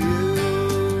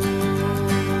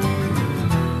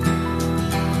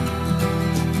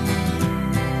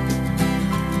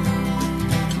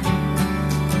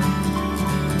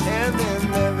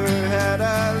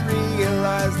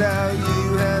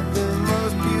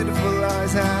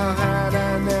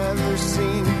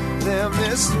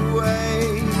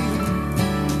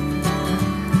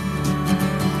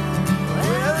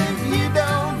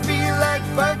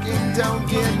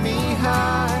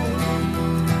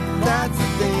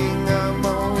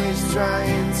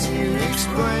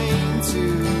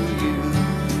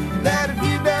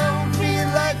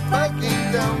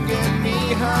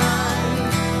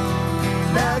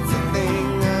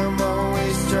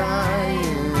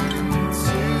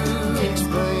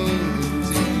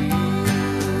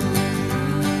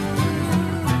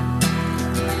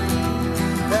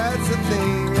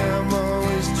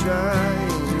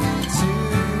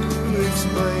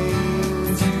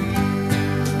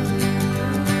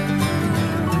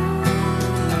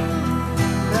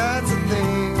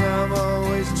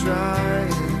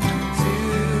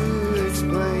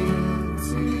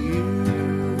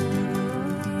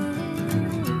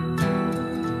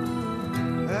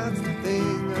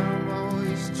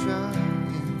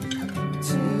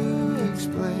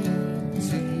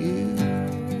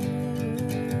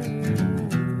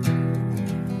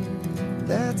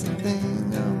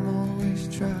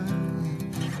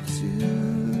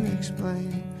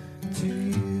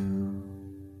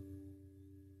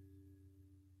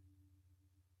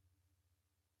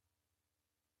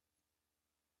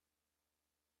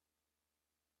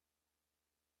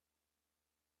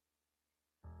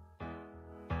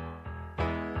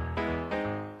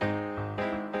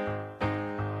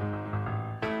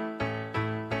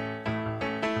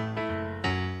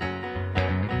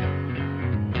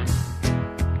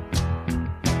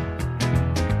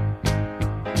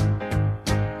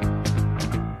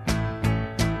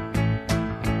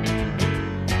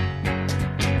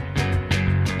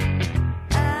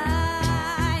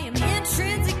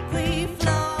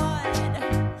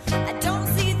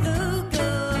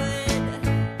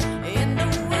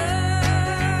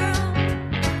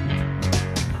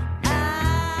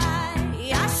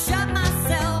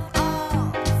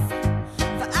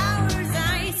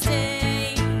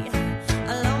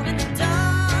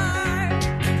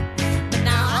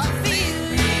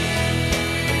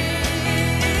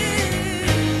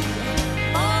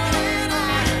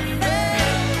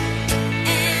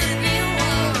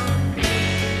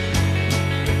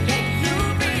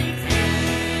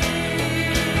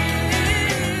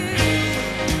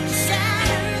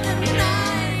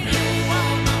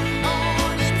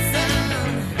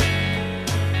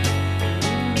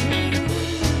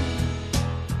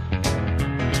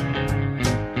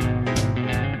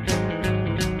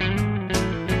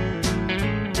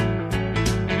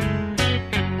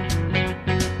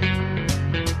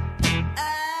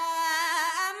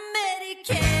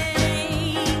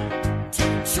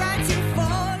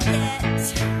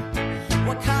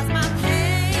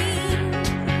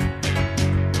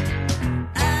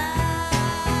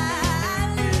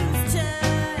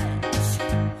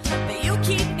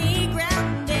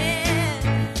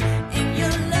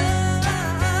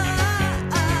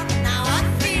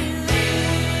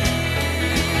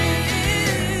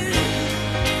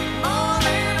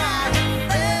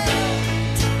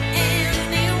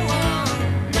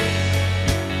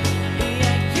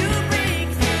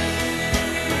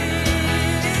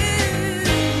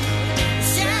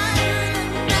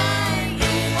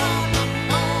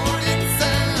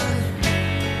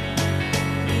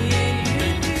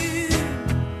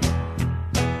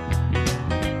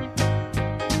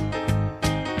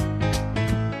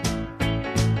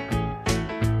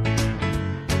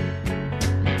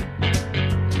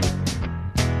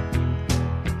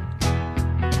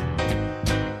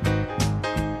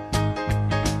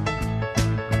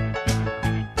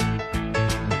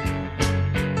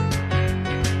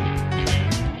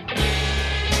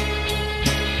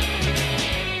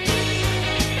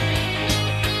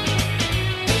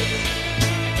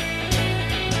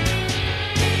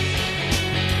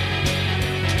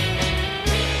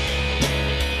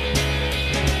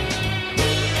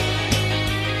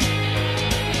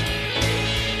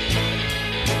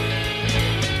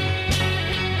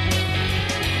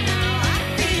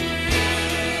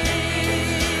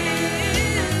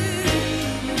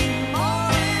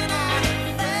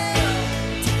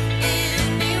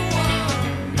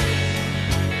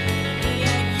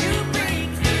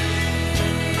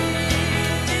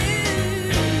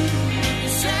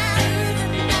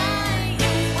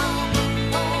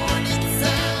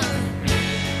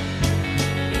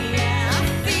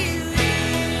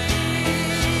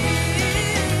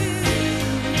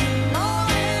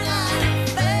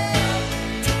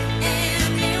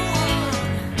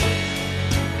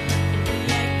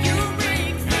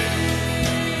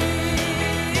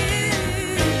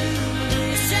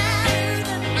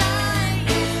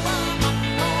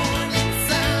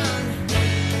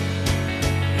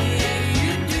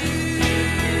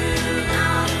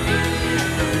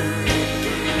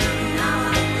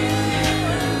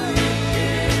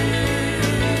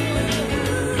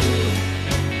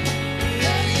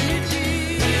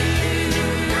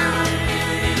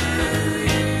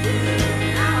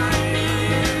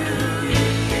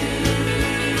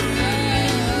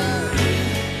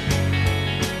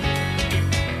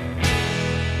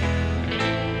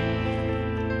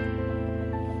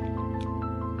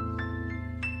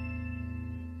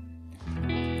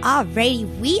 Alrighty,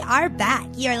 we are back.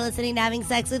 You're listening to Having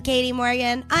Sex with Katie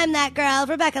Morgan. I'm that girl,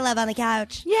 Rebecca Love on the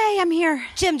couch. Yay, I'm here.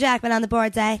 Jim Jackman on the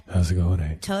boards, eh? How's it going,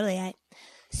 eh? Totally, eh?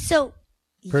 So,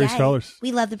 Prairie yay. Scholars.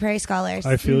 We love the Prairie Scholars.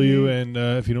 I feel you, and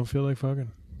if you don't feel like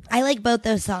fucking, I like both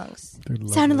those songs. they're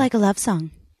lovely. Sounded like a love song.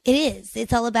 It is.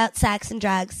 It's all about sex and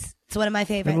drugs. It's one of my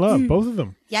favorites. And love, both of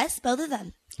them. Yes, both of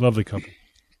them. Lovely couple.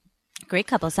 Great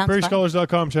couple. Sounds fun.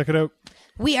 PrairieScholars.com. Check it out.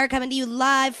 We are coming to you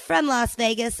live from Las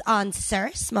Vegas on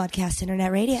Smodcast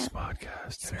Internet Radio.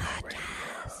 Podcast.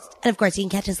 And of course, you can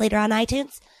catch us later on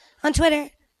iTunes, on Twitter,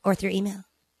 or through email.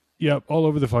 Yep, all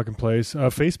over the fucking place.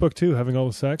 Facebook, too, having all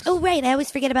the sex. Oh, right. I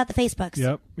always forget about the Facebooks.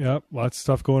 Yep. Lots of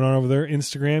stuff going on over there.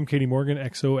 Instagram, Katie Morgan,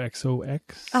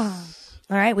 XOXOX. Oh,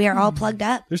 all right. We are all plugged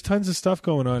up. There's tons of stuff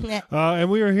going on. Yeah. And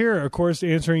we are here, of course,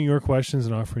 answering your questions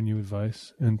and offering you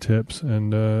advice and tips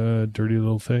and dirty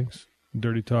little things.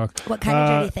 Dirty talk. What kind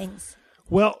of dirty things?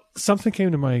 Well, something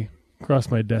came across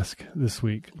my desk this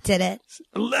week. Did it?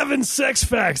 11 sex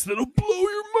facts that'll blow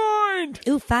your mind.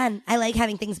 Ooh, fun. I like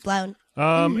having things blown.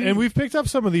 And we've picked up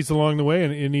some of these along the way,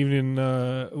 and even in,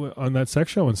 on that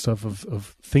sex show and stuff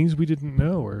of things we didn't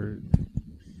know or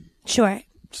Sure.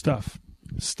 stuff.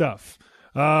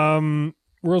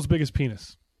 World's biggest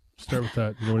penis. Start with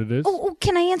that. You know what it is? Oh,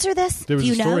 can I answer this? There was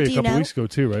Do a you know? story Do a you couple know? weeks ago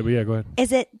too, right? But yeah, go ahead.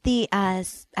 Is it the, I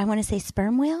want to say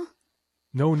sperm whale?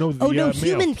 No, the Oh, no, male.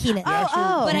 human penis. The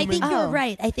actual But I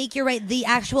human- think you're right. The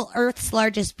actual Earth's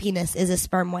largest penis is a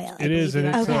sperm whale. I It is, believe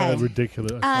and you're it's right. Okay.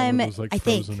 ridiculous. I thought it was like I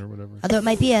think. frozen or whatever. Although it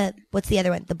might be what's the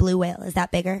other one? The blue whale. Is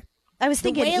that bigger? I was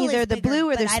thinking whale either is the bigger, blue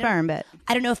or but the I don't- sperm, but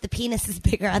I don't know if the penis is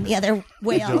bigger on the other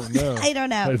whale. don't know. I don't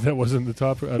know. That wasn't the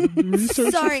top.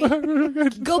 Sorry.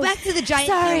 Go back to the giant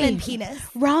Sorry. human penis.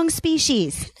 wrong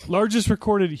species. Largest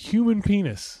recorded human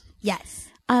penis. Yes.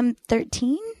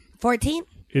 13? 14?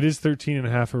 It is 13 and a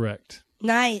half erect.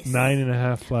 Nice.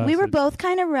 9.5 flaccid. We were both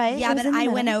kind of right. Yeah, was but in the I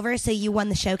went middle. over, so you won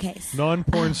the showcase.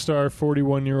 Non-porn star,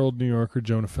 41-year-old New Yorker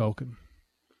Jonah Falcon.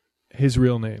 His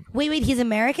real name. Wait, he's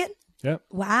American? Yep.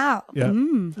 Wow. Yeah.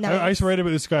 Nice. I used to write about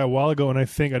this guy a while ago, and I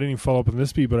didn't even follow up on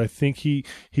this beat, but I think he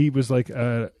was like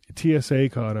TSA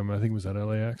caught him. I think it was at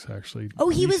LAX actually. Oh,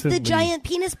 he was the recently. giant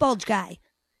penis bulge guy.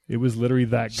 It was literally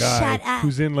that guy Shut up.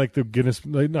 who's in like the Guinness,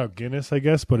 not Guinness, I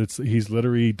guess, but he's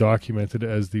literally documented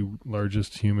as the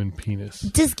largest human penis.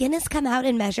 Does Guinness come out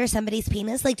and measure somebody's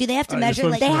penis? Like, do they have to That's measure what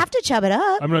I'm like? They saying. have to chub it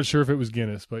up. I'm not sure if it was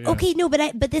Guinness, but yeah. Okay, no, but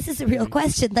this is a real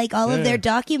question. Like all of Yeah. their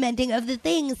documenting of the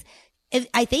things.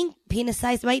 I think penis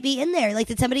size might be in there. Like,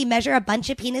 did somebody measure a bunch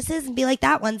of penises and be like,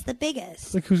 that one's the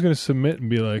biggest? Like who's going to submit and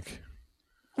be like,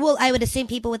 Well, I would assume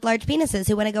people with large penises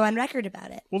who want to go on record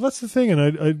about it. well, that's the thing, and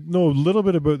I know a little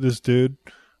bit about this dude.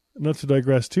 Not to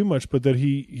digress too much, but that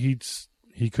he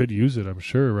could use it. I'm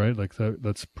sure, right? Like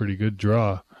that's a pretty good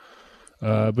draw.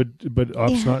 But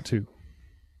opts not to.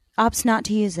 Opts not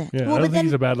to use it. Yeah, Well, I but don't think then-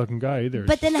 he's a bad looking guy either.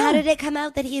 But then how did it come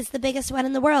out that he's the biggest one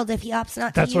in the world if he opts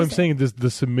not to That's what I'm use it? saying. The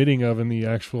submitting of and the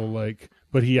actual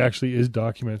but he actually is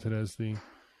documented as the. No,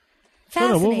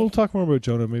 Fascinating. we'll talk more about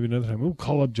Jonah maybe another time. We'll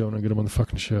call up Jonah and get him on the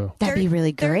fucking show. That'd be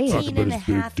really great. 13 Talk and a about his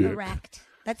big half dick. erect.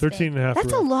 That's 13 big. and a half.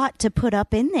 That's a lot to put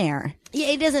up in there. Yeah,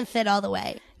 it doesn't fit all the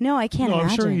way. No, I can't No, I'm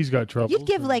imagine. sure he's got trouble. You'd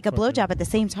give like a blowjob at the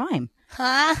same time.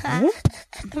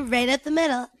 Right at the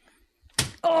middle.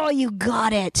 Oh, you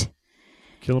got it.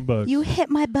 Killing bugs. You hit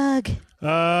my bug.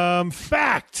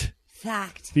 Fact.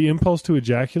 Fact. The impulse to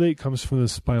ejaculate comes from the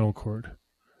spinal cord.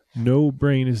 No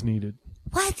brain is needed.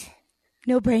 What?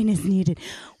 No brain is needed.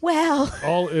 Well,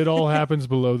 It all happens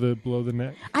below the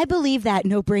neck. I believe that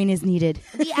no brain is needed.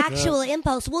 The actual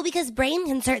impulse. Well, because brain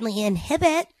can certainly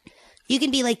inhibit. You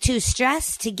can be like too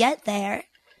stressed to get there.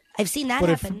 I've seen that But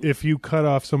happen. if you cut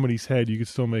off somebody's head, you could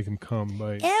still make him come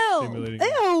by stimulating. them.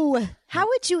 Ew. How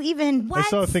would you even? What? I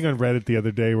saw a thing on Reddit the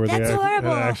other day where That's they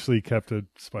horrible. had actually kept a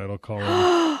spinal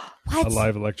column, What? a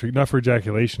live electric, not for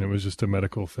ejaculation. It was just a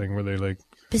medical thing where they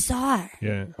Bizarre.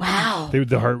 Wow.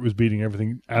 the heart was beating,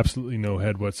 everything, absolutely no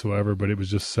head whatsoever, but it was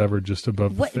just severed just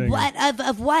above What? the thing. What?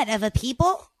 Of what? Of a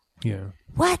people? Yeah,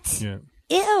 What? yeah.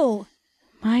 Ew.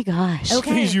 My gosh.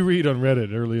 Okay. Things you read on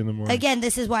Reddit early in the morning. Again,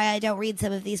 this is why I don't read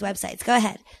some of these websites. Go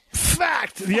ahead.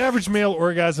 Fact: the average male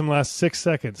orgasm lasts 6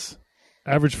 seconds.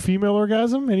 Average female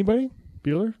orgasm? Anybody?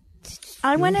 Beeler?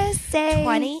 I want to say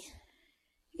 20?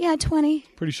 Yeah, 20.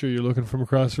 Pretty sure you're looking from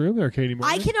across the room there, Katie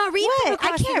Morgan. I cannot read What? from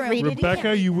across I can't the room. read it.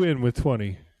 Rebecca, you win with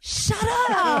 20. Shut up.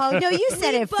 Oh, no, you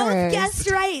said We it both first.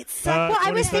 guessed right. Well, I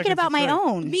 20 was thinking seconds about is my right.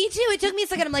 own. Me too. It took me a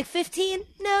second. I'm like 15?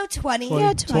 No, 20.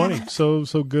 20. So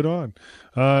good on.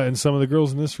 And some of the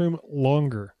girls in this room,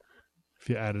 longer. if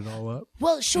you add it all up.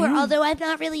 Well, sure. Although I'm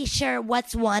not really sure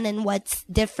what's one and what's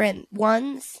different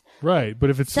ones. Right, but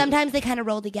if it's Sometimes they kind of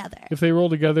roll together. if they roll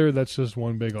together, that's just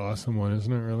one big awesome one,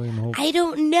 isn't it? Really, in the whole I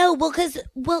don't know.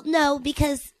 No,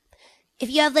 because if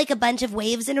you have like a bunch of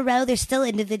waves in a row, there's still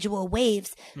individual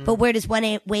waves. But where does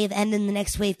one wave end and the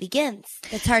next wave begins?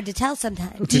 It's hard to tell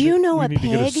sometimes. Do you know we a need to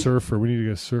get a pig? surfer. We need to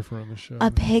get a surfer on the show. A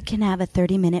pig can have a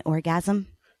 30-minute orgasm.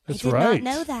 That's I did right.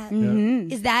 not know that.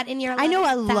 Mm-hmm. Is that in your? I know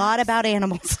a 11 lot facts? about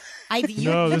animals. You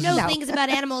No, know this is- things about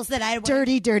animals that I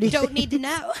dirty don't need to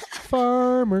know.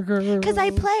 Farmer girl. Because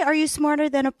I play Are You Smarter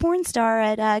Than a Porn Star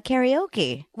at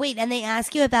karaoke. Wait, and they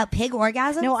ask you about pig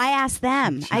orgasms? No, I ask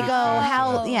them. I go,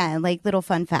 how, like little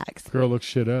fun facts. Girl looks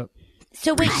shit up.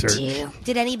 So wait, Research.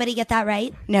 did anybody get that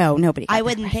right? No, nobody. got I that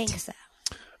wouldn't right. think so.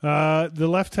 The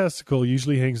left testicle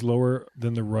usually hangs lower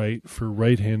than the right for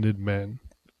right-handed men.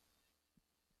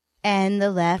 And the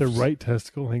left. The right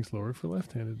testicle hangs lower for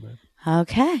left-handed men.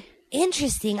 Okay.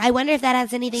 Interesting. I wonder if that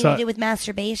has anything So- to do with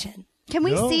masturbation. Can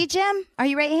we No. see, Jim? Are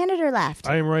you right-handed or left?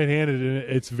 I am right-handed, and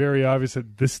it's very obvious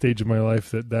at this stage of my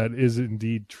life that is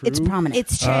indeed true. It's prominent.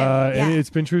 It's true. Yeah. And it's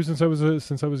been true since I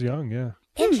was young. Yeah.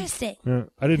 Interesting. Yeah.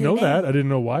 I didn't Who know knew? that. I didn't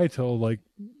know why till like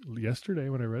yesterday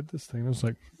when I read this thing. I was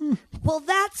like, Well,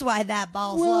 that's why that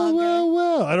ball's longer.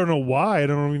 well. I don't know why. I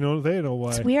don't even know if they know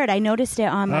why. It's weird. I noticed it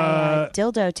on my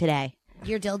dildo today.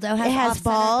 Your dildo has It has off-center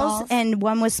balls, and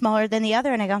one was smaller than the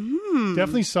other, and I go,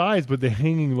 Definitely size, but the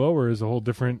hanging lower is a whole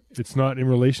different. It's not in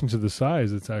relation to the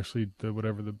size. It's actually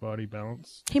whatever the body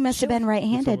balance. He must have been So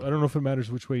right-handed. I don't know if it matters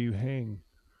which way you hang.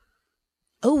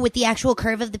 Oh, with the actual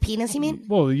curve of the penis, you mean?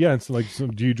 Well, yeah, it's like, so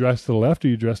do you dress to the left or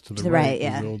you dress to the the right? right, Is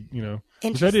yeah. the old, which I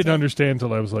Interesting. didn't understand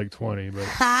until I was like 20. But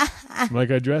I'm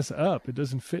like, I dress up. It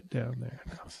doesn't fit down there.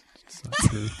 No, it's not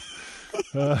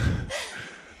true.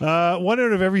 1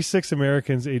 out of every 6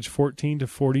 Americans aged 14 to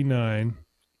 49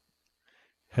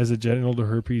 has a genital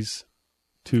herpes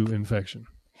 2 infection.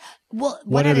 Well,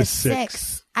 One one out out of of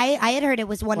 6. I had heard it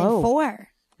was 1 Whoa. in 4.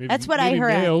 Maybe, That's what I maybe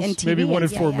heard males, in TV maybe 1 in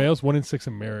and- 4 yeah. males, 1 in 6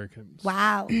 Americans.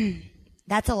 Wow.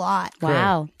 That's a lot.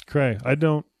 Wow. Cray, I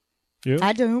don't. You?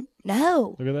 I don't.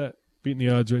 No. Look at that. Beating the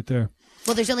odds right there.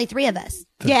 Well, there's only 3 of us.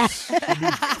 Yeah.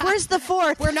 Where's the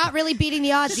fourth? We're not really beating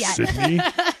the odds yet. Sydney.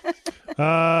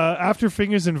 After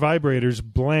fingers and vibrators,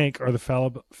 blank are the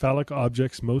phallic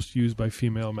objects most used by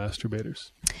female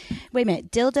masturbators. Wait a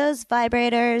minute. Dildos,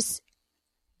 vibrators.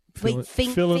 Wait,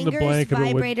 fill in the fingers, blank.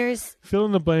 vibrators. Fill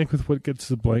in the blank with what gets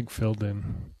the blank filled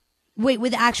in. Wait,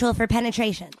 with actual for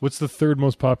penetration. What's the third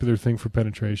most popular thing for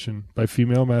penetration by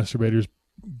female masturbators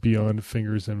beyond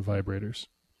fingers and vibrators?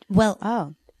 Well,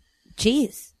 Oh.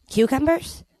 geez.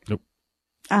 Cucumbers? Nope.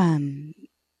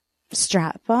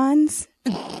 Strap-ons.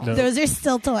 No. Those are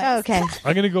still toys. Okay.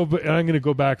 I'm gonna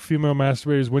go back. Female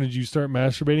masturbators. When did you start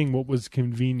masturbating? What was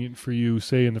convenient for you?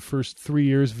 Say in the first 3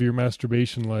 years of your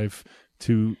masturbation life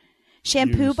to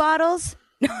Shampoo use. bottles.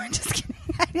 No, I'm just kidding.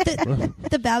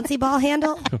 The bouncy ball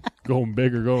handle? going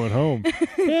big or going home.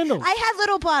 Candles. I had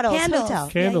little bottles. Candles. Hotel.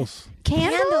 Candles.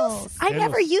 Candles? I Candles.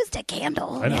 never used a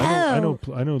candle. I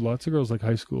know lots of girls like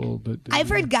high school that I've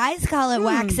heard guys call it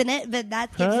waxing it, but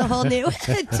that gives a whole new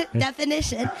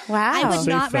definition. Wow. I would Safe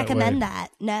not that recommend way. that.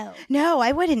 No. No,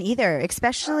 I wouldn't either.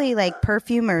 Especially like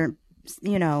perfume or,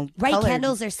 Right, colored.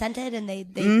 candles are scented and they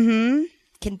Mm-hmm.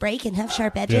 can break and have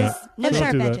sharp edges. Yeah. No Don't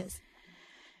sharp do that. edges.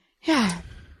 Yeah.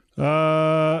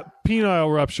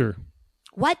 penile rupture.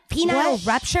 What? Penile What?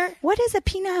 rupture? What is a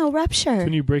penile rupture?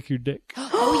 When you break your dick.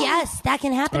 Oh, yes. That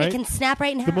can happen. Right? It can snap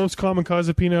right in half. The most common cause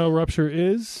of penile rupture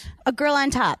is A girl on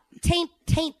top. Taint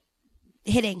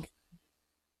hitting.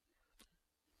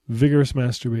 vigorous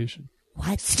masturbation.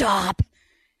 What? Stop.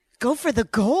 Go for the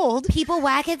gold. People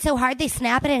whack it so hard they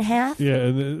snap it in half? Yeah,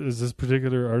 and as this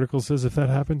particular article says, if that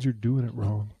happens, you're doing it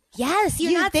wrong. Yes,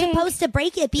 you're You not think- supposed to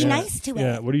break it. Be Yeah. nice to it.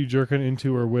 Yeah, what are you jerking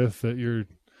into or with that you're...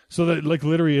 So that, like,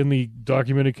 literally in the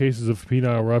documented cases of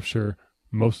penile rupture,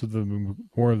 more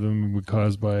of them would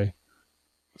cause by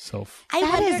self. I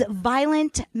That wonder, is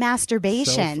violent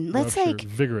masturbation. That's Self-rupture, like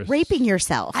vigorous. raping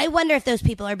yourself. I wonder if those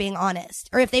people are being honest,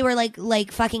 or if they were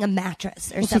like fucking a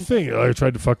mattress or What's something. the thing? I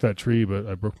tried to fuck that tree, but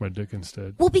I broke my dick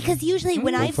instead. Well, because usually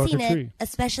when Don't I've fuck seen a it, tree.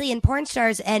 especially in porn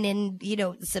stars and in,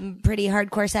 some pretty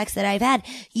hardcore sex that I've had,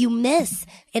 you miss.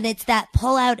 And it's that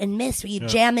pull out and miss where you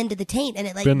jam into the taint and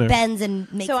it like Been there. bends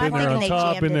and makes So it I'm Been there hard. on they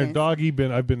top, jammed been it there in. doggy,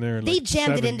 I've been there in They like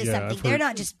jammed it 7 into yeah, something. I've They're heard-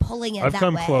 not just pulling it I've that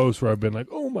come way. close where I've been like,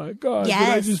 oh my God, did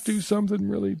I Yes. just do something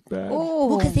really bad?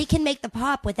 Well, because they can make the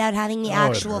pop without having the Oh, it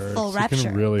actual hurts. full It rupture.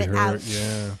 can really but hurt, ouch.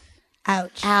 yeah.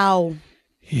 Ouch. Ow.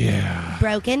 Yeah.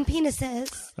 Broken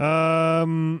penises.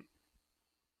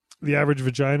 The average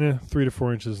vagina, 3 to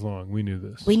 4 inches long. We knew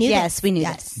this. We knew Yes, this. we knew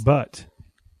yes. this. But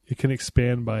it can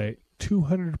expand by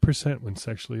 200% when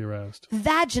sexually aroused.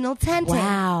 Vaginal tenting.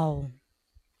 Wow.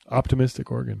 Optimistic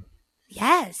organ.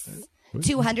 Yes.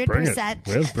 200%.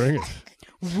 Let's bring it.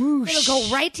 It'll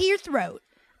go right to your throat.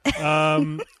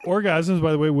 Orgasms,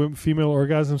 by the way, female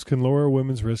orgasms can lower a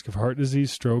woman's risk of heart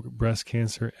disease, stroke, breast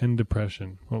cancer, and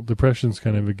depression. Well, depression's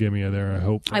kind of a gimme there, I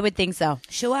hope. I would think so.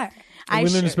 Sure.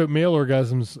 But male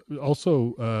orgasms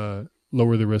also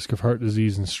lower the risk of heart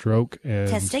disease and stroke and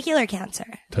Testicular cancer.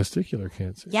 Testicular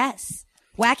cancer. Yes.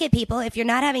 Whack it, people. If you're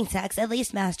not having sex, at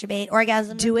least masturbate.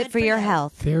 Orgasms. Do it for your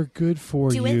health. They're good for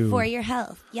Do you. it for your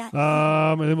health. Yeah.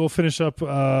 And then we'll finish up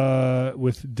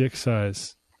with dick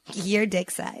size. Your dick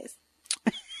size.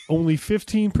 Only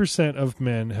 15% of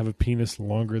men have a penis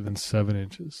longer than 7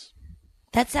 inches.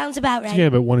 That sounds about right. Yeah,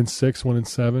 but 1 in 6, 1 in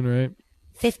 7, right?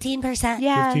 15%.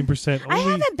 Yeah. 15%. I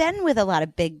haven't been with a lot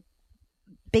of big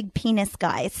penis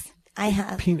guys. I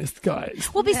have. Penis guys.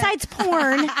 Well, besides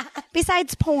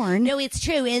porn. No, it's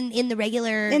true. In the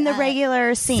regular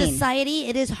regular scene. society,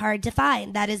 it is hard to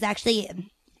find. That is actually,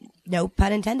 no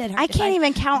pun intended. I can't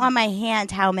even count on my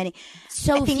hand how many.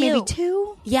 So I think few. maybe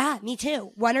 2. Yeah, me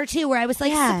too. 1 or 2 where I was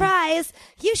like, Yeah. surprise,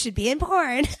 you should be in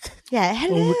porn. Yeah.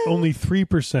 Hello. Only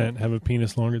 3% have a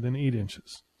penis longer than 8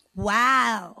 inches.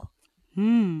 Wow.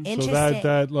 Interesting. So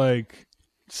that like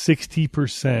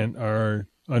 60% are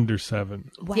under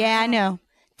 7. Wow. Yeah, I know.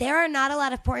 There are not a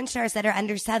lot of porn stars that are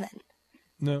under 7.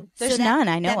 No. There's that, none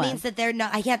I know That of. means that they're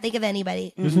not. I can't think of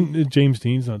anybody. Isn't James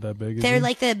Dean's not that big? Is They're he?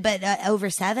 like over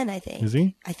 7, I think. Is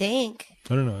he? I think.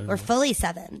 I don't know. Or fully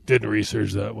 7. Didn't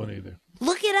research that one either.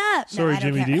 Look it up. No, Sorry, I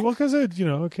don't Jimmy care. D. Well, because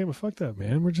okay, but fuck that,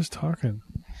 man. We're just talking.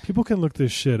 People can look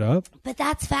this shit up. But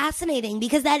that's fascinating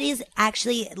because that is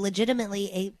actually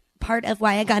legitimately a part of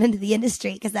why I got into the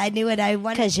industry because I knew what I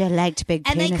wanted. Because you liked big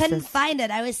And penises. they couldn't find it.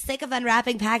 I was sick of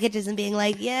unwrapping packages and being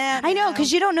like, yeah. I know,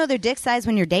 because you don't know their dick size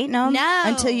when you're dating them. No.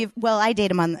 Until you, well, I date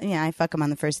them I fuck them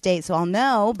on the first date, so I'll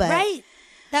know, but. Right.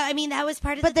 That was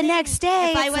part of But the thing. next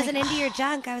day, If I it's wasn't like, into your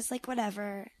junk, I was like,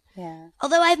 whatever. Yeah.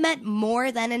 Although I've met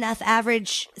more than enough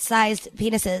average sized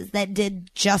penises that did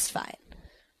just fine.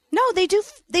 No, they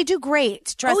do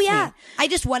great. Trust Oh, yeah. me. I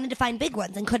just wanted to find big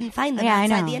ones and couldn't find them Yeah, I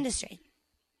outside know. the industry.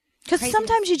 Because Craziness.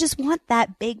 sometimes you just want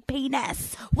that big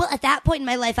penis. Well, at that point in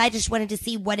my life, I just wanted to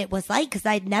see what it was like because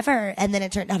I'd never, and then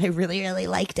it turned out I really, really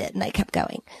liked it and I kept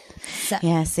going. So,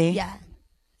 Yeah, see? yeah.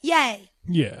 Yay.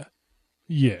 Yeah.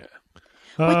 Yeah.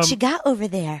 What you got over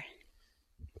there?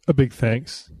 A big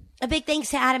thanks. A big thanks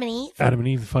to Adam and Eve. Adam and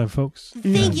Eve, the fine folks.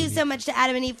 Thank you so much to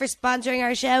Adam and Eve for sponsoring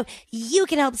our show. You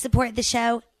can help support the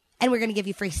show, and we're going to give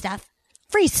you free stuff.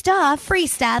 Free stuff. Free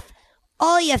stuff.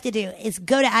 All you have to do is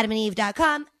go to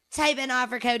adamandeve.com, type in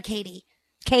offer code Katie.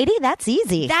 Katie, that's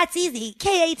easy. That's easy.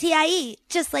 Katie,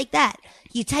 just like that.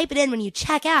 You type it in when you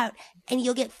check out, and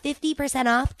you'll get 50%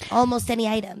 off almost any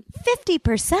item. 50%?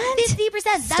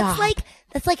 50%.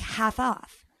 That's like half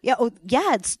off. Yeah,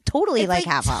 yeah, it's totally It's like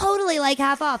half off. Totally like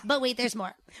half off. But wait, there's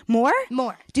more. More?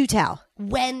 More. Do tell.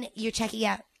 When you're checking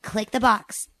out, click the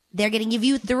box. They're going to give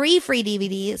you 3 free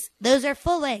DVDs. Those are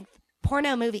full-length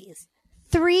porno movies.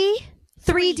 Three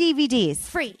DVDs.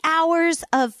 Free. Hours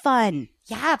of fun.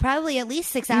 Yeah, probably at least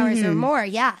 6 hours or more.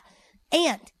 Yeah.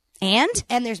 And?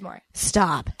 And there's more.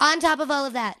 Stop. On top of all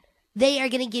of that, they are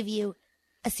going to give you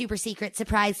a super secret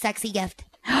surprise sexy gift.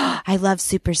 I love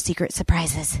super secret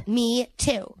surprises. Me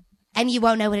too. And you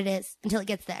won't know what it is until it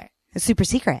gets there. A super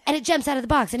secret. And it jumps out of the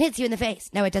box and hits you in the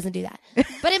face. No, it doesn't do that.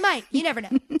 But it might. You never know.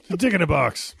 It's a dick in a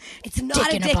box. It's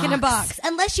not a dick in a box.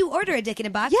 Unless you order a dick in a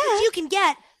box, Yeah. which you can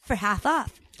get for half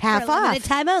off. Half for a limited off.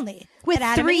 time only. With at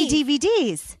Adam 3 and Eve.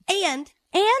 DVDs. And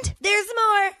And there's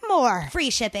more. Free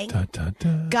shipping. Da, da,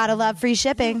 da. gotta love free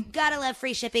shipping. Gotta love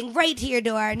free shipping right to your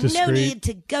door. Discreet. No need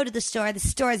to go to the store. The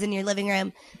store's in your living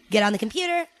room. Get on the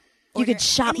computer. You order could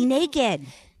shop anything. naked.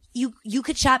 You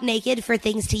could shop naked for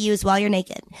things to use while you're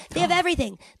naked. They have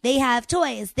everything. They have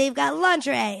toys. They've got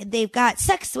lingerie. They've got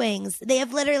sex swings. They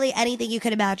have literally anything you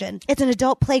could imagine. It's an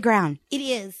adult playground. It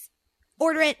is.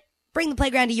 Order it. Bring the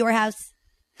playground to your house.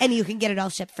 And you can get it all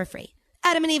shipped for free.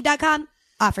 AdamandEve.com.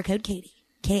 Offer code Katie.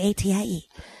 Katie.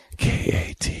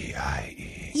 Katie.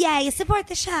 Yay, support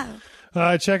the show.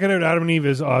 Check it out. Adam and Eve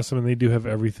is awesome, and they do have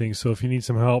everything. So if you need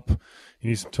some help, you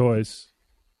need some toys,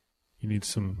 you need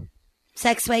some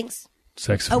Sex swings.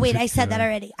 sex. Oh, wait, I said that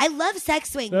already. I love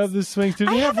sex swings. The swings. Do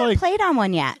I they have haven't like? played on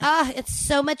one yet. It's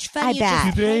so much fun. I You bet.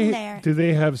 just do hang there.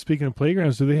 they have? Speaking of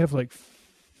playgrounds, do they have like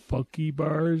funky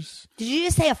bars? Did you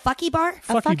just say a fucky bar?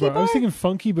 Fucky fucky bar. I was bar? thinking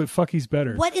funky, but fucky's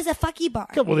better. What is a fucky bar?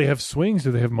 Yeah, well, they have swings.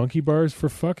 Do they have monkey bars for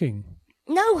fucking?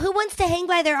 No, who wants to hang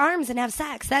by their arms and have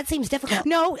sex? That seems difficult.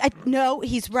 No,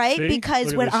 he's right. See? Because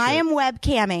Look at when this I shit. am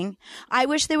webcamming, I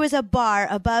wish there was a bar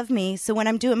above me. So when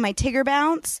I'm doing my Tigger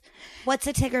bounce, What's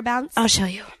a Tigger bounce? I'll show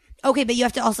you. Okay, but you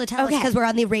have to also tell us Okay. because we're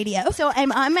on the radio. So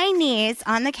I'm on my knees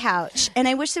on the couch, and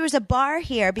I wish there was a bar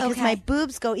here because Okay. my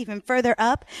boobs go even further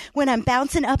up when I'm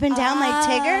bouncing up and down like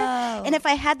Tigger. And if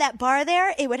I had that bar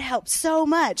there, it would help so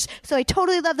much. So I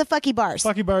totally love the fucky bars.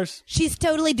 Fucky bars. She's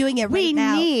totally doing it right We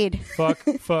now. need. Fuck.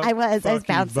 I was fucky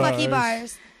bouncing. Fucky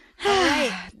bars. All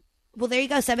right. Well, there you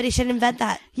go. Somebody should invent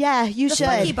that. Yeah, you The should.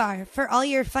 fucky bar for all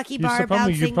your fucky You bar should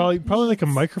probably, bouncing. you probably like a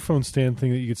needs. microphone stand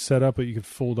thing that you could set up, but you could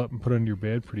fold up and put under your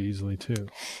bed pretty easily too.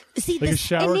 See, Like a this,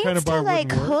 shower It needs kind of bar to like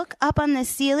wouldn't work. hook up on the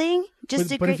ceiling. Just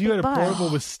a But great if you had big a bar. portable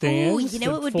with stands, ooh, you know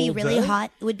that what would be folds really out?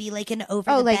 hot? It would be like an over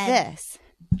Oh, the like bed. this.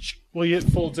 Well, it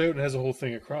folds out and has a whole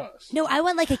thing across. No, I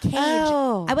want like a cage.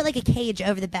 Oh. I want like a cage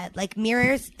over the bed, like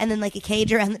mirrors, and then like a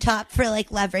cage around the top for like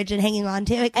leverage and hanging on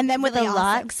to it. And then with Really a awesome.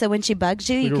 lock, so when she bugs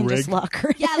you, you Like a can just rig? lock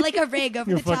her. Yeah, like a rig over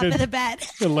You're the top fucking- of the bed.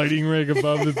 A lighting rig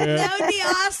above the bed. That would be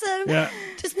awesome. Yeah.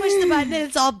 Just push the button and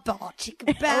it's all ball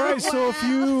chicken bow. All right,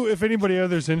 so if anybody out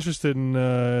there's interested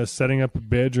in setting up a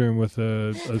bedroom with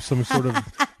some sort of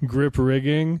grip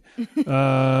rigging,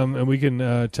 and we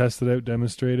can test it out,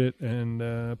 demonstrate it,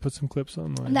 and put some clips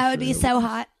online. That would be so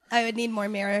hot. I would need more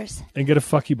mirrors. And get a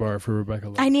fucky bar for Rebecca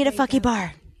Love. I need a fucky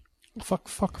bar.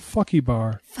 Fucky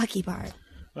bar. Fucky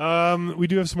bar. We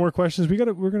do have some more questions. We're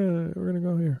gonna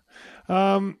go here.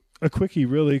 A quickie,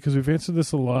 really, because we've answered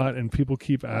this a lot and people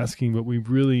keep asking, but we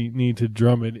really need to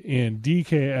drum it in.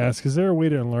 DK asks, is there a way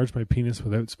to enlarge my penis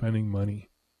without spending money?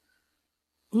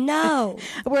 No.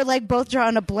 We're like both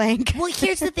drawing a blank. Well,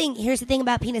 here's the thing. Here's the thing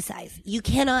about penis size. You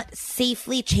cannot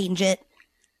safely change it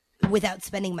without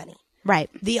spending money. Right.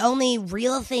 The only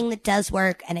real thing that does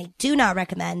work, and I do not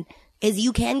recommend, is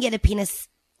you can get a penis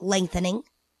lengthening.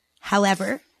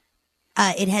 However,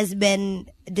 it has been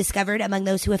discovered among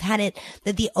those who have had it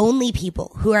that the only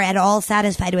people who are at all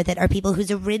satisfied with it are people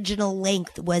whose original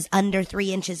length was under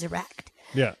 3 inches erect.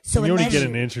 Yeah. So you only unless get you-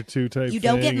 an inch or two type You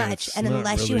don't get thing, much, it's and not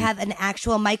unless you really- have an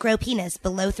actual micro penis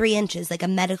below 3 inches, like a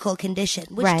medical condition,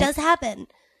 which Right. does happen,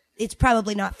 it's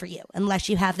probably not for you unless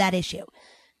you have that issue.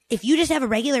 If you just have a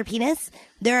regular penis,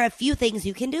 there are a few things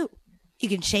you can do. You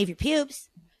can shave your pubes.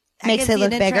 I Makes can it see look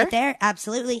an inch bigger? right there.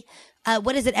 Absolutely.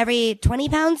 What is it? Every 20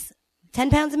 pounds? 10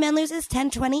 pounds a man loses? 10,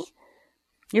 20?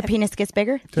 Your penis gets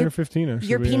bigger? 10 or 15. Actually,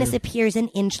 Your we penis had- appears an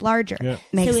inch larger. Yeah.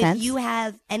 Makes so sense. if you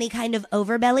have any kind of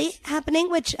overbelly happening,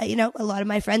 which, a lot of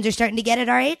my friends are starting to get at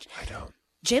our age. I don't.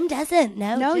 Jim doesn't.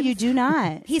 No, No, Jim's- you do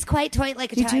not. He's quite toy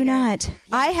like a You tiger. do not.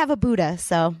 I have a Buddha,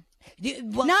 so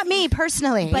Well, not me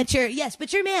personally. But your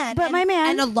man. But And- my man.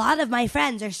 And a lot of my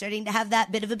friends are starting to have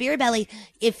that bit of a beer belly.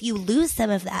 If you lose some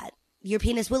of that, your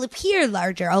penis will appear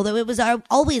larger, although it was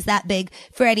always that big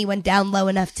for anyone down low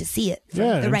enough to see it from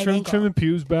Yeah, the and right trim angle. the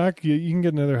pubes back. You can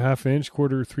get another half inch,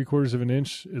 quarter, 3/4 of an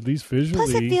inch, at least visually.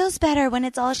 plus it feels better when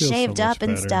it's all Feels so shaved much up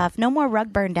and better. stuff. No more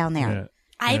rug burn down there. Yeah.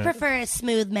 I Yeah. prefer a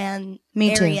smooth man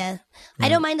Me too. area. I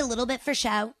don't mind a little bit for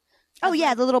show. Oh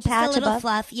yeah, the little Just patch a little above.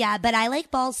 fluff, yeah, but I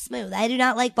like balls smooth. I do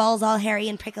not like balls all hairy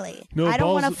and prickly. No, I don't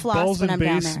balls- wanna floss balls when and I'm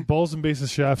down base, there. Balls and base of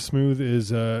shaft smooth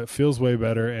is feels way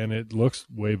better and it looks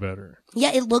way better.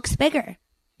 Yeah, it looks bigger.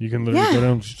 You can literally Yeah. go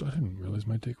down. I didn't realize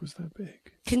my dick was that big.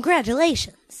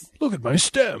 Congratulations. Look at my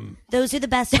stem. Those are the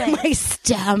best ways. My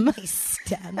stem. My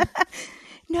stem.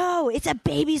 No, it's a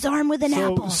baby's arm with an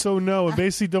apple. So no, and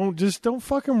basically don't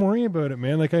fucking worry about it,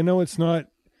 man. Like I know it's not.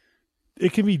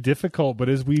 It can be difficult, but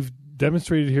as we've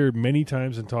demonstrated here many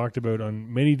times and talked about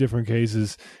on many different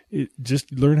cases,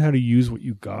 just learn how to use what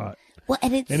you got. Well,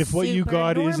 and If what you super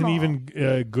got isn't normal.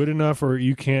 even good enough, or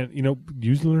you can't,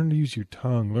 learn to use your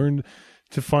tongue. Learn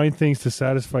to find things to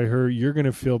satisfy her. You're going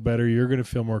to feel better. You're going to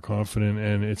feel more confident,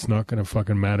 and it's not going to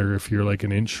fucking matter if you're like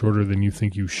an inch shorter than you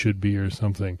think you should be or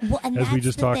something. Well, and As we that's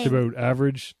just the talked thing. about,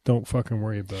 average, don't fucking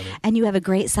worry about it. And you have a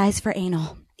great size for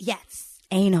anal. Yes.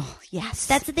 Anal, yes.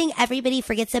 That's the thing everybody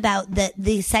forgets about. The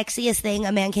sexiest thing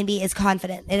a man can be is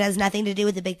confident. It has nothing to do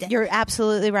with the big dick. You're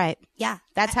absolutely right. yeah.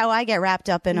 That's how I get wrapped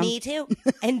up in them. Me too.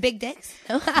 And big dicks.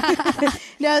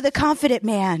 No, the confident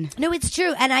man. No, it's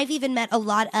true. And I've even met a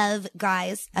lot of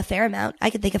guys, a fair amount, I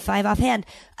could think of 5 offhand,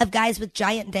 of guys with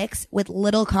giant dicks with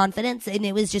little confidence. And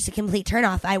it was just a complete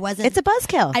turnoff. It's a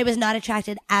buzzkill. I was not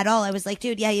attracted at all. I was like,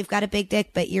 dude, yeah, you've got a big dick,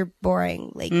 but you're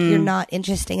boring. Like, you're not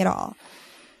interesting at all.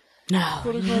 No,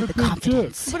 you need the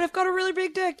confidence. But I've got a really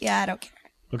big dick. Yeah, I don't care.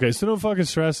 Okay, so don't fucking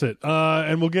stress it.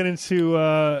 And we'll get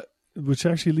into, which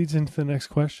actually leads into the next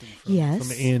question from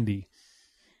Yes. Andy.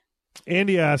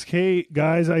 Andy asked, hey,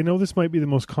 guys, I know this might be the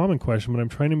most common question, but I'm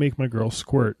trying to make my girl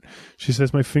squirt. She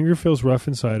says, my finger feels rough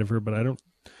inside of her, but I don't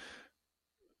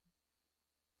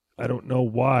know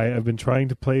why. I've been trying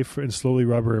to play and slowly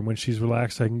rub her, and when she's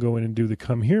relaxed, I can go in and do the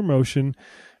come here motion.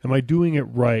 Am I doing it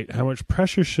right? How much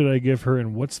pressure should I give her,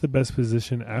 and what's the best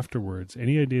position afterwards?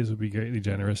 Any ideas would be greatly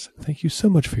generous. Thank you so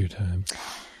much for your time.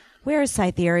 Where is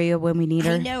Cytherea when we need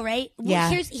her? I know, right? Yeah.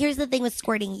 Well, here's the thing with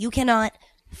squirting. You cannot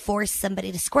force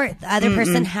somebody to squirt. The other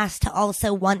person has to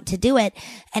also want to do it.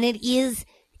 And it is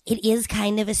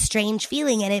kind of a strange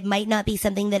feeling, and it might not be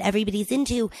something that everybody's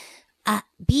into.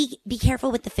 Be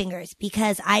careful with the fingers,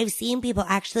 because I've seen people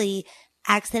actually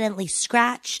accidentally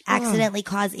scratch, accidentally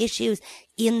cause issues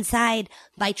inside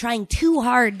by trying too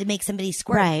hard to make somebody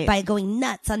squirt, Right. by going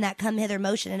nuts on that come hither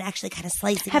motion and actually kind of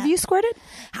slicing Have up. you squirted?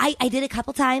 I did a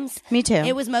couple times. Me too.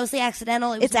 It was mostly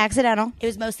accidental. It's accidental. It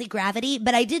was mostly gravity,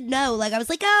 but I did know, like, I was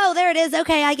like, oh, there it is.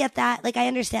 Okay, I get that. Like, I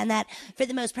understand that. For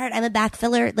the most part, I'm a back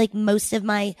filler. Like, most of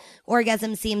my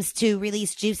orgasm seems to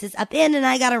release juices up in, and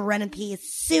I gotta run and pee as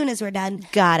soon as we're done.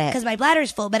 Got it. Because my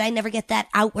bladder's full, but I never get that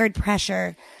outward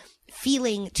pressure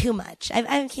feeling too much.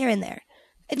 I'm here and there.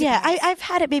 It Yeah, depends. I've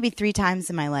had it maybe 3 times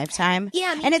in my lifetime.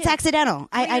 Yeah, me and it's too. accidental.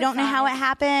 I don't know how it 5.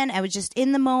 happened. I was just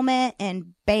in the moment,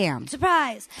 and bam.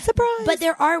 Surprise. Surprise. But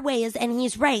there are ways, and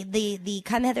he's right. The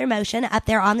come hither motion up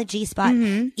there on the G spot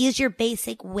is your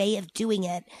basic way of doing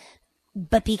it.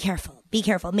 But be careful. Be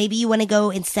careful. Maybe you want to go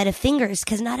instead of fingers,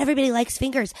 because not everybody likes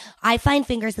fingers. I find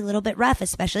fingers a little bit rough,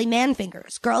 especially man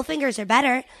fingers. Girl fingers are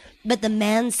better, but the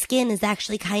man's skin is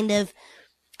actually kind of,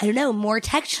 I don't know, more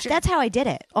texture. That's how I did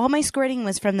it. All my squirting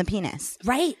was from the penis.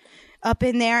 right. Up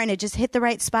in there, and it just hit the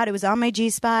right spot. It was on my G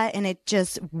spot, and it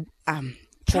just Try a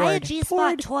poured.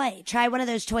 G-spot toy. Try one of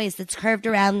those toys that's curved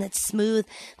around, that's smooth.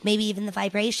 Maybe even the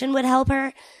vibration would help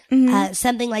her.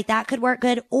 Something like that could work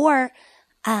good. Or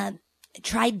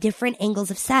try different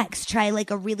angles of sex. Try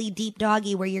like a really deep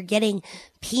doggy where you're getting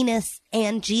penis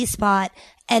and G-spot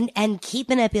and keep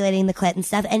manipulating the clit and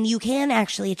stuff. And you can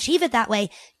actually achieve it that way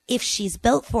if she's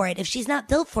built for it. If she's not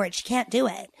built for it, she can't do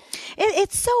it.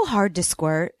 It's so hard to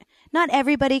squirt. Not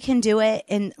everybody can do it.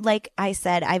 And like I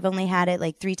said, I've only had it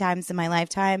like 3 times in my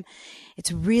lifetime.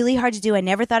 It's really hard to do. I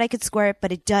never thought I could squirt,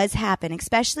 but it does happen,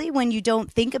 especially when you don't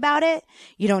think about it.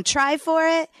 You don't try for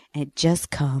it, and it just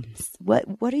comes. What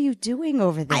are you doing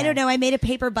over there? I don't know. I made a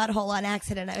paper butthole on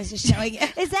accident. I was just showing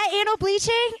it. Is that anal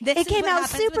bleaching? This It is came what out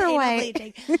happens with super anal white.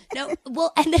 bleaching. No,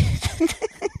 well, and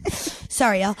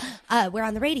sorry, y'all. We're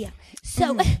on the radio.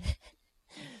 So,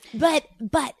 but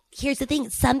here's the thing.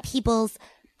 Some people's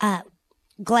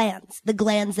glands, the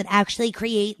glands that actually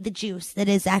create the juice, that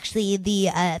is actually the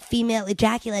female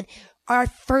ejaculate, are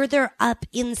further up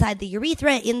inside the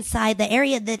urethra, inside the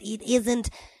area that it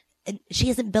isn't. She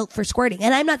isn't built for squirting.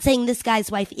 And I'm not saying this guy's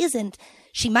wife isn't.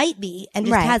 She might be and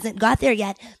just Right. hasn't got there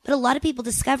yet. But a lot of people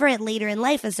discover it later in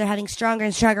life as they're having stronger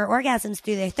and stronger orgasms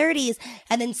through their 30s.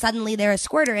 And then suddenly they're a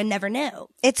squirter and never know.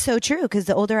 It's so true, because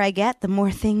the older I get, the more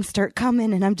things start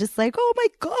coming, and I'm just like, oh my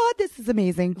God, this is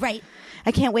amazing. Right.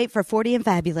 I can't wait for 40 and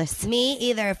Fabulous. Me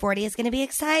either. 40 is going to be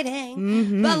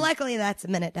exciting. But luckily that's a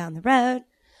minute down the road.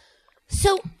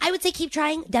 So I would say keep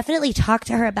trying. Definitely talk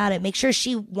to her about it. Make sure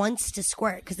she wants to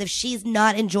squirt. Because if she's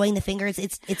not enjoying the fingers,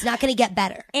 it's not going to get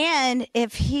better. And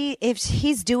if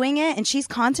he's doing it and she's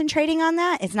concentrating on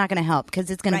that, it's not going to help, because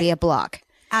it's going to be Right. a block.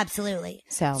 Absolutely.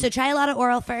 So try a lot of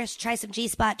oral first. Try some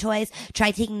G-spot toys.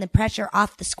 Try taking the pressure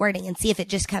off the squirting and see if it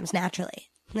just comes naturally.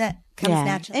 That comes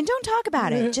naturally. And don't talk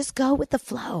about it. Just go with the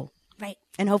flow. Right.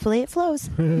 And hopefully it flows.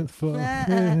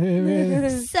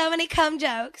 So many cum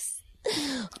jokes.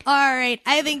 All right.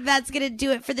 I think that's going to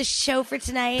do it for the show for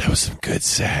tonight. That was some good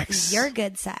sex. You're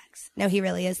good sex. No, he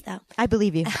really is, though. I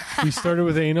believe you. We started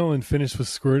with anal and finished with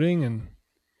squirting, and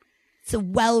It's a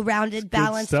well-rounded,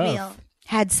 balanced stuff. meal.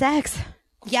 Had sex.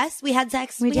 Yes, we had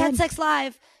sex. We had did. sex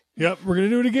live. yep, we're gonna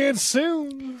do it again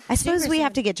soon. I suppose we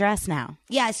have to get dressed now.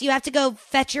 Yes, you have to go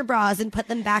fetch your bras and put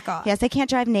them back on. Yes, I can't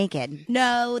drive naked.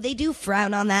 No, they do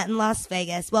frown on that in Las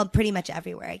Vegas. Well, pretty much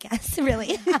everywhere, I guess,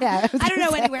 really. Yeah, I don't know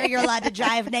anywhere you're allowed to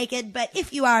drive naked, but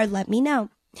if you are, let me know.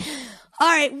 All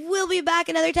right, we'll be back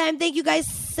another time. Thank you guys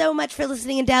so much for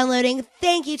listening and downloading.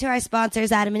 Thank you to our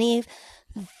sponsors, Adam and Eve.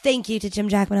 Thank you to Jim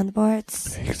Jackman on the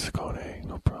boards. Thanks, Cody.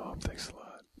 No problem. Thanks a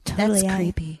lot. That's Totally,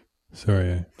 creepy.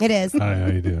 Sorry. It is. Hi, how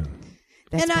you doing?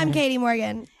 That's And I'm better. Katie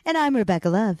Morgan. And I'm Rebecca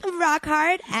Love. Rock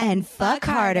hard And fuck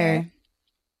harder.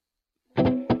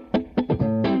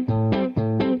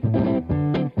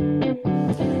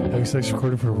 Have Having sex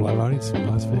recorded for a live audience in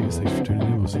Las Vegas. Thanks for tuning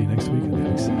in. We'll see you next week on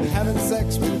Having Sex. Having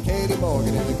sex with Katie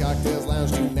Morgan in the Cocktails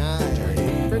Lounge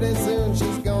tonight. Pretty soon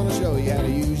she's gonna show you how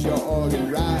to use your organ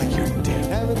right.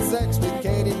 Having sex with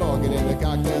Katie Morgan in the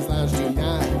Cocktails Lounge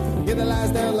tonight. Get the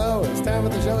lights down low, it's time for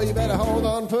the show, you better hold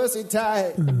on pussy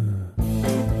tight.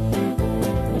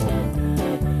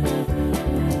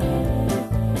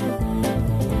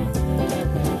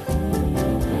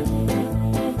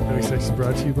 Having Sex is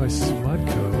brought to you by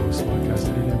Smodco, Smodcast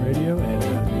Internet Radio,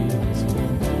 and me. Thanks so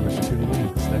much for tuning in.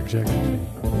 Snapjack and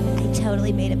I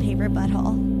totally made a paper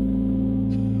butthole.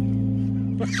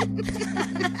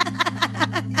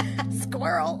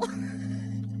 Squirrel.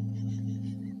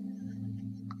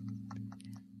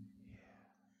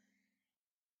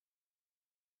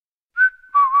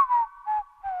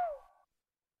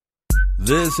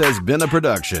 This has been a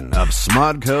production of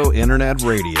Smodco Internet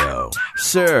Radio.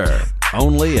 Sir,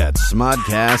 only at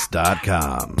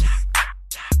smodcast.com.